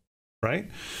 right?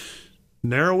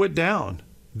 Narrow it down.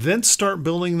 Then start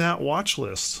building that watch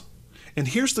list. And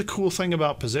here's the cool thing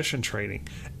about position trading.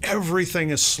 Everything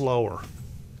is slower.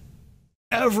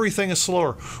 Everything is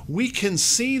slower. We can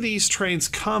see these trades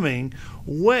coming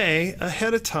way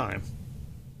ahead of time.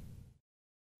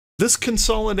 This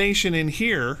consolidation in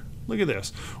here, look at this.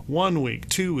 1 week,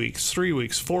 2 weeks, 3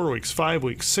 weeks, 4 weeks, 5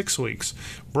 weeks, 6 weeks,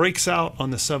 breaks out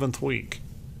on the 7th week.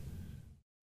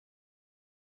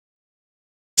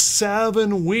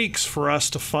 7 weeks for us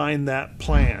to find that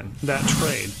plan, that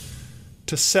trade,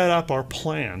 to set up our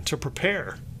plan, to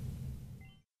prepare.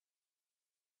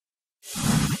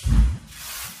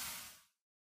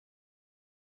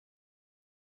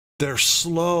 They're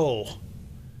slow.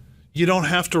 You don't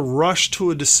have to rush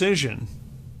to a decision.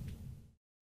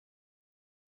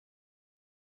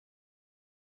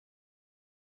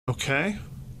 Okay?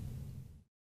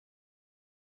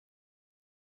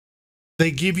 They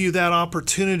give you that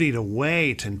opportunity to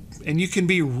wait, and you can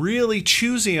be really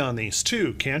choosy on these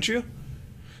too, can't you?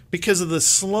 Because of the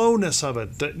slowness of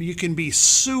it, that you can be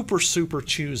super, super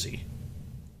choosy.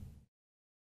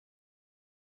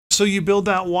 So you build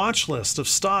that watch list of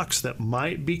stocks that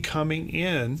might be coming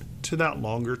in to that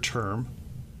longer term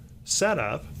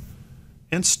setup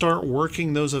and start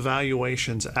working those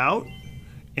evaluations out.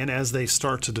 And as they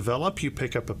start to develop, you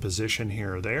pick up a position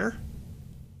here or there.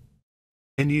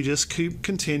 And you just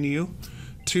continue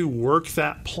to work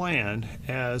that plan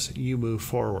as you move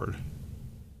forward.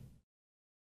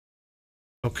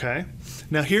 Okay?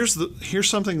 Now here's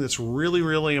something that's really,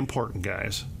 really important,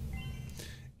 guys,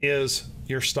 is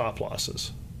your stop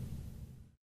losses.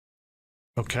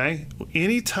 Okay?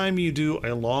 Anytime you do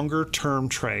a longer term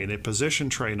trade, a position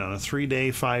trade on a 3-day,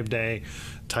 5-day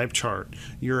type chart,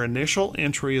 your initial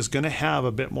entry is going to have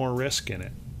a bit more risk in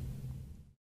it.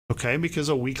 Okay? Because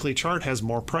a weekly chart has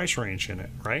more price range in it,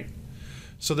 right?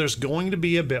 So there's going to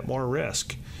be a bit more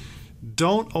risk.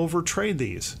 Don't overtrade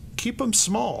these. Keep them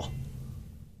small.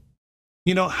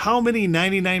 You know, how many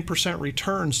 99%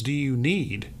 returns do you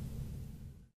need?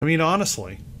 I mean,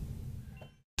 honestly,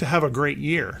 to have a great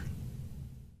year.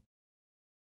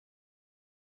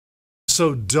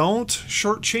 So don't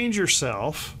shortchange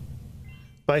yourself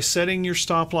by setting your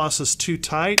stop losses too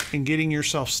tight and getting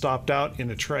yourself stopped out in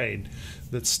a trade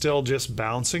that's still just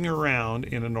bouncing around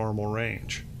in a normal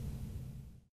range.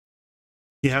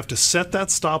 You have to set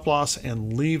that stop loss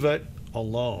and leave it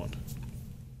alone.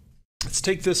 Let's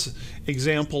take this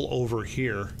example over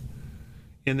here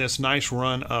in this nice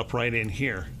run up right in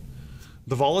here.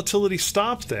 The volatility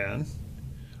stop then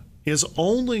is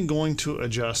only going to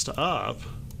adjust up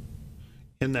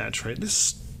in that trade.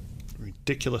 This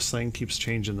ridiculous thing keeps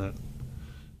changing the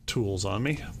tools on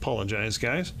me. Apologize,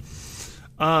 guys.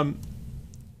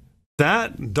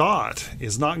 That dot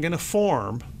is not going to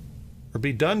form or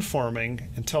be done forming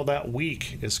until that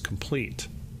week is complete.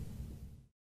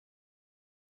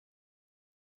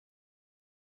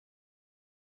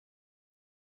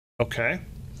 Okay,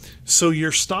 so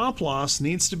your stop loss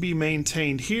needs to be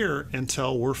maintained here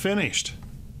until we're finished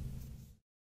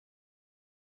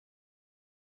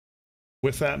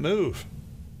with that move.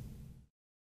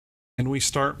 And we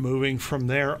start moving from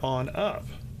there on up.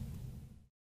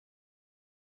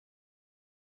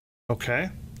 Okay,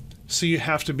 so you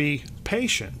have to be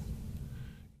patient.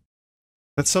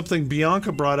 That's something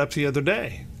Bianca brought up the other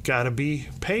day. Got to be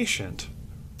patient,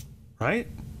 right?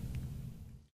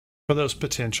 For those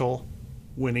potential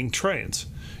winning trades.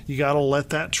 You got to let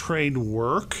that trade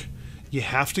work. You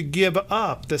have to give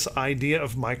up this idea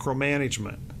of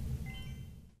micromanagement.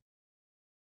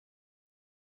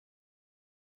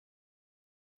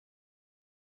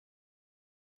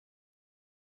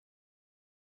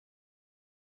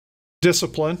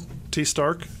 Discipline, T.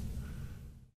 Stark.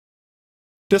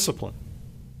 Discipline.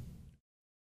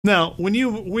 Now, when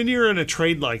you're in a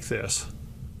trade like this,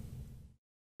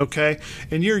 okay,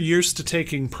 and you're used to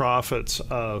taking profits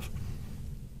of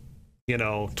you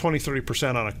know,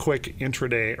 20-30% on a quick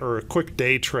intraday or a quick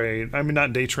day trade. I mean,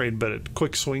 not day trade, but a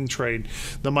quick swing trade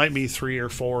that might be 3 or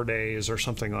 4 days or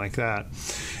something like that.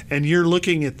 And you're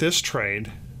looking at this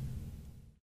trade.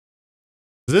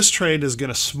 This trade is going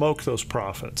to smoke those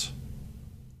profits.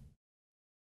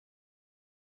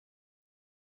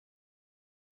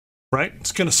 Right?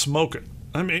 It's going to smoke it.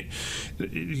 I mean,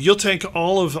 you'll take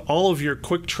all of your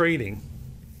quick trading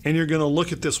and you're going to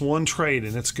look at this one trade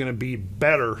and it's going to be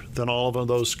better than all of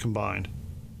those combined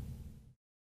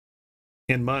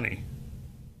in money.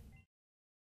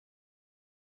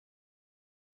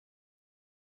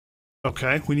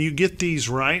 Okay, when you get these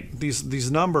right,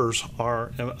 these numbers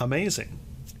are amazing.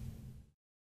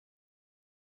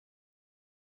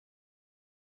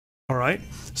 All right,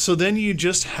 so then you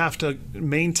just have to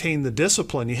maintain the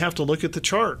discipline. You have to look at the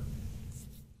chart.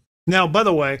 Now, by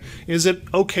the way, is it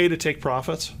okay to take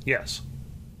profits? Yes.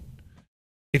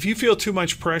 If you feel too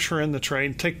much pressure in the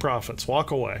trade, take profits,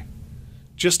 walk away.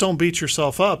 Just don't beat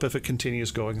yourself up if it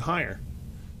continues going higher.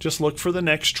 Just look for the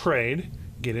next trade,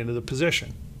 get into the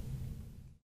position.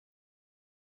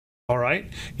 All right,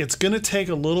 it's going to take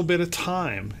a little bit of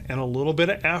time and a little bit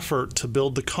of effort to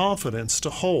build the confidence to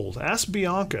hold. Ask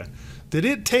Bianca, did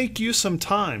it take you some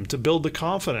time to build the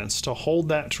confidence to hold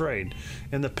that trade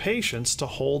and the patience to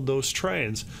hold those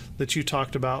trades that you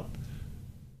talked about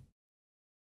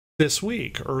this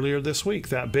week, earlier this week,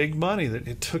 that big money? That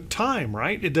it took time,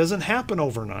 right? It doesn't happen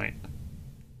overnight.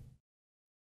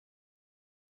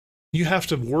 You have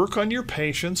to work on your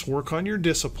patience, work on your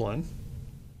discipline,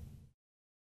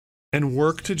 and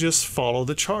work to just follow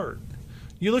the chart.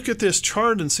 You look at this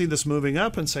chart and see this moving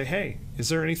up and say, hey, is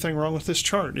there anything wrong with this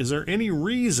chart? Is there any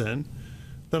reason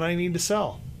that I need to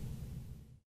sell?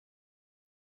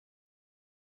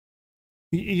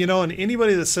 You know, and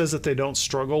anybody that says that they don't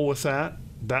struggle with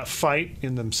that fight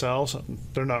in themselves,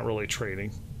 they're not really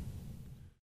trading.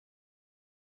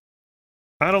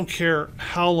 I don't care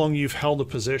how long you've held a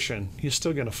position, you're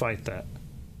still going to fight that.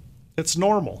 It's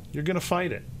normal. You're going to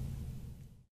fight it.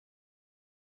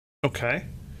 Okay.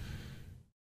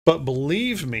 But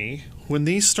believe me, when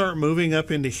these start moving up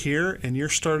into here and you're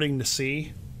starting to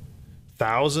see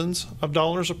thousands of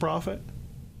dollars of profit,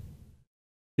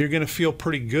 you're going to feel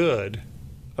pretty good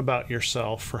about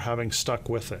yourself for having stuck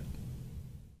with it.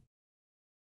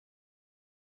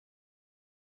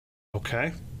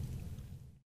 Okay.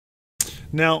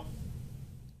 Now,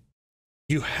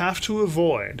 you have to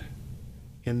avoid,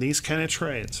 in these kind of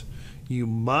trades, you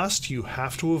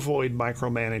have to avoid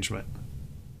micromanagement.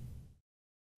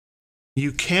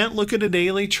 You can't look at a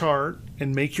daily chart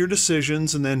and make your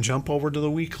decisions and then jump over to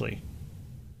the weekly.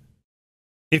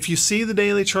 If you see the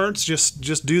daily charts,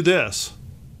 just do this.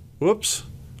 Whoops,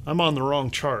 I'm on the wrong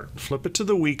chart. Flip it to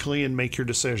the weekly and make your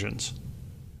decisions.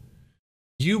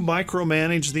 You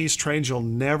micromanage these trades, you'll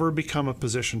never become a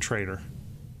position trader.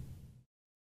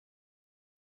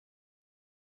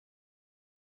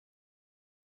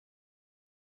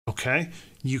 Okay?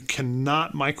 You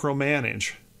cannot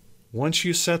micromanage. Once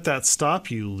you set that stop,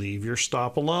 you leave your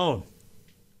stop alone.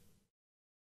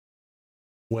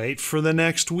 Wait for the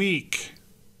next week.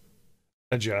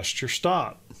 Adjust your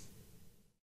stop.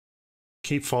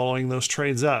 Keep following those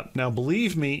trades up. Now,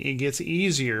 believe me, it gets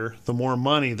easier the more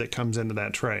money that comes into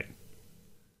that trade.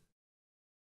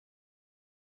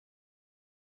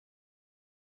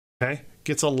 Okay? It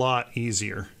gets a lot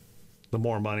easier the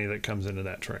more money that comes into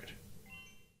that trade.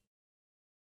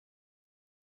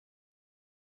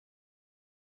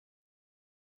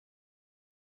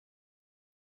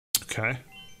 Okay.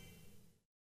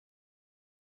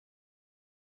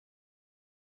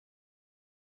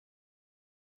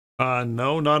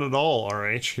 No, not at all,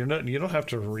 RH. You don't have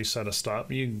to reset a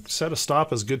stop. You set a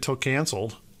stop as good till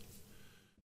canceled.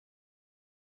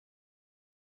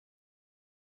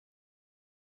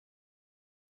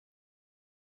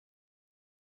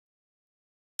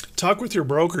 Talk with your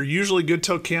broker. Usually good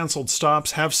till canceled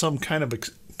stops have some kind of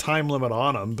time limit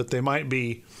on them, but they might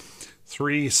be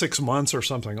 3-6 months or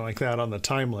something like that on the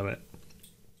time limit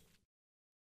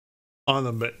on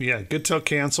them. But yeah, good till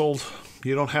canceled.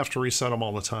 You don't have to reset them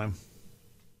all the time.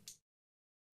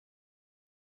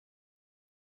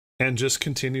 And just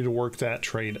continue to work that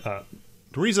trade up.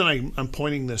 The reason I'm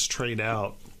pointing this trade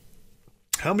out,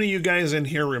 how many of you guys in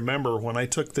here remember when I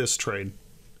took this trade?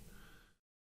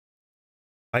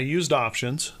 I used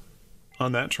options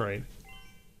on that trade.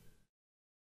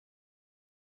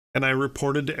 And I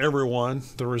reported to everyone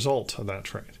the result of that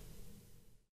trade.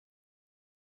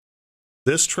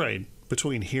 This trade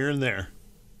between here and there.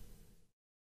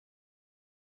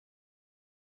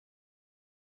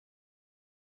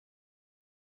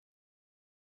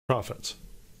 Profits.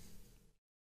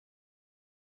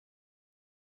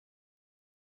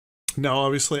 Now,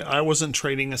 obviously, I wasn't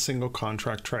trading a single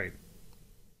contract trade.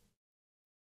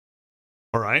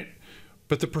 All right.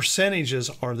 But the percentages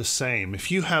are the same.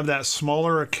 If you have that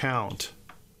smaller account,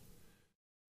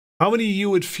 how many of you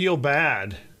would feel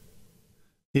bad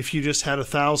if you just had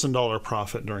 $1,000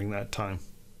 profit during that time?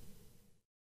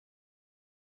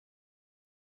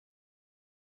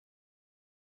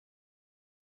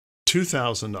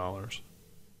 $2,000.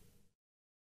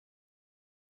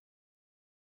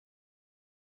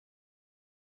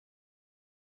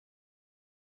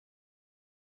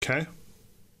 Okay.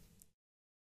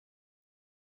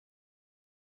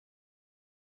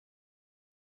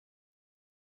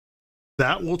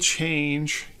 That will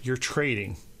change your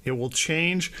trading. It will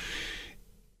change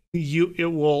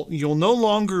you'll no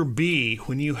longer be,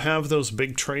 when you have those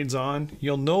big trades on,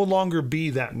 you'll no longer be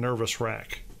that nervous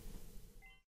wreck.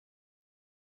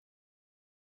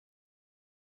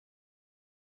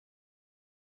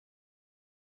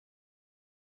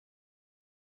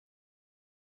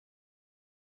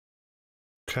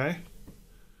 Okay?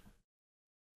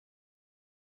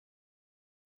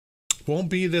 Won't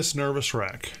be this nervous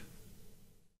wreck.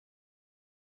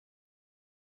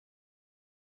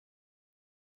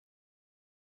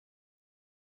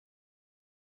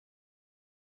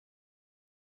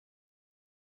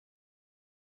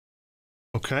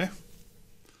 Okay?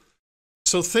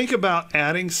 So think about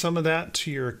adding some of that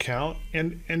to your account,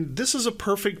 and this is a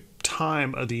perfect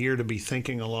time of the year to be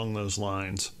thinking along those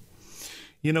lines.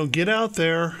 You know, get out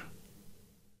there,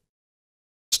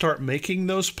 start making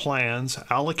those plans,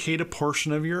 allocate a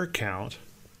portion of your account,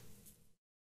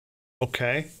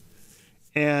 okay?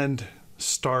 And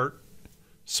start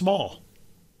small.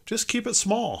 Just keep it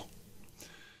small.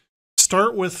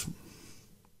 Start with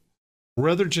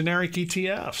rather generic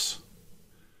ETFs.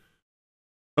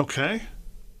 Okay?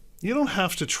 You don't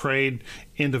have to trade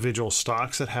individual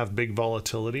stocks that have big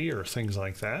volatility or things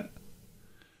like that.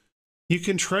 You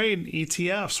can trade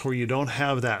ETFs where you don't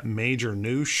have that major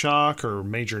news shock or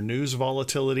major news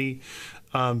volatility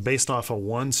based off of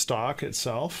one stock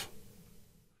itself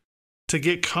to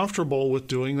get comfortable with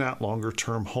doing that longer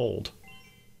term hold.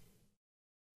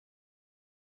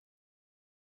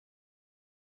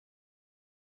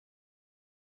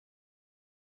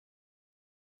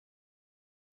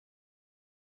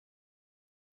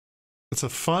 It's a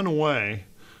fun way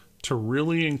to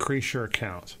really increase your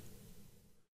account.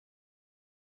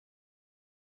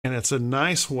 And it's a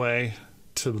nice way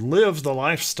to live the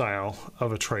lifestyle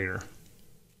of a trader.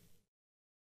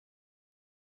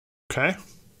 Okay?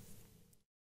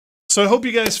 So I hope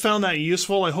you guys found that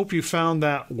useful. I hope you found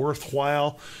that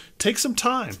worthwhile. Take some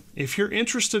time. If you're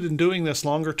interested in doing this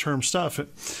longer term stuff,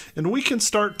 and we can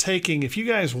start taking, if you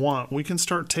guys want, we can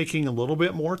start taking a little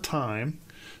bit more time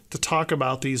to talk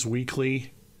about these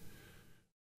weekly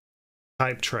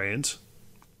type trades.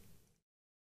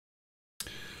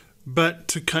 But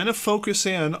to kind of focus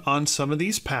in on some of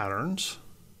these patterns,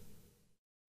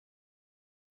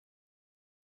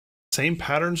 same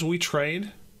patterns we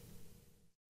trade,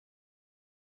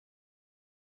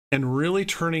 and really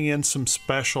turning in some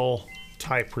special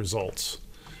type results.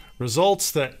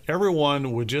 Results that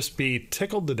everyone would just be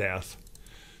tickled to death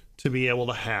to be able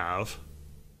to have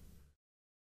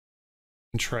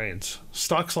in trades.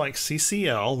 Stocks like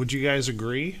CCL, would you guys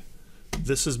agree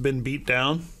this has been beat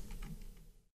down?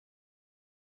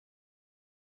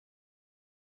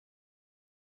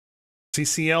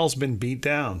 CCL's been beat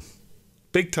down.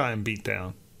 Big time beat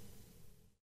down.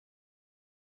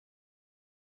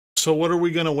 So what are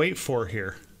we going to wait for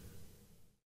here?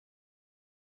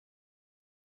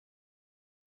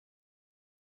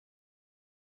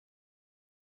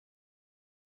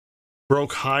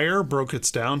 Broke higher, broke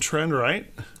its downtrend,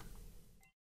 right?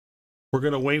 We're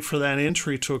going to wait for that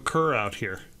entry to occur out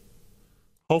here.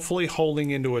 Hopefully holding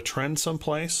into a trend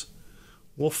someplace.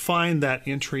 We'll find that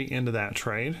entry into that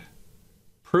trade.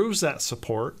 Proves that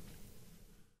support.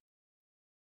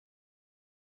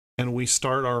 And we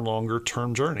start our longer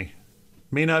term journey.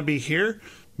 May not be here,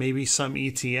 maybe some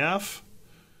ETF.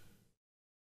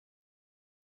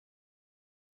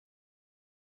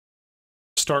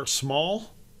 Start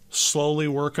small, slowly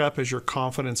work up as your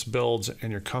confidence builds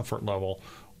and your comfort level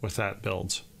with that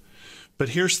builds. But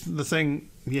here's the thing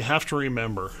you have to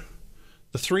remember.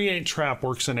 The 3-8 trap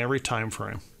works in every time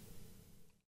frame.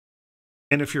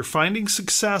 And if you're finding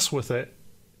success with it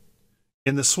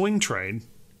in the swing trade,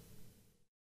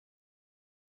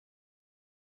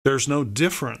 there's no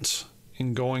difference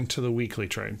in going to the weekly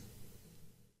trade.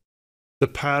 The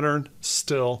pattern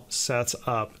still sets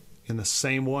up in the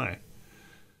same way.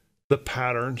 The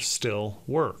pattern still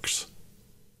works.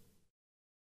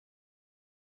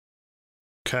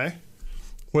 Okay?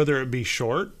 Whether it be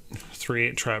short,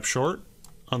 3/8 trap short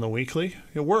on the weekly,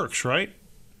 it works, right?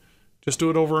 Just do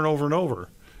it over and over and over.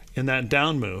 In that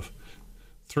down move,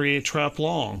 3/8 trap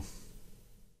long.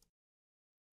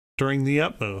 During the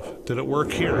up move, did it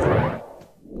work here?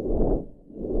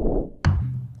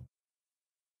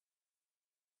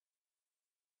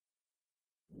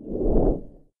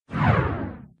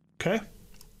 Okay.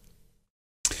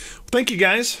 Thank you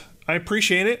guys. I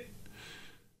appreciate it.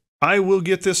 I will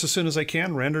get this as soon as I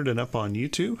can rendered and up on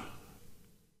YouTube.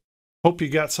 Hope you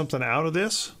got something out of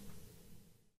this.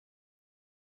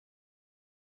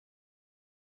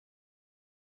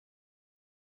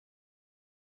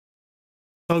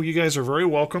 Oh, you guys are very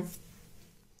welcome.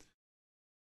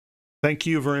 Thank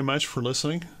you very much for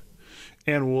listening,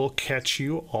 and we'll catch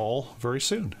you all very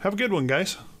soon. Have a good one,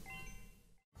 guys.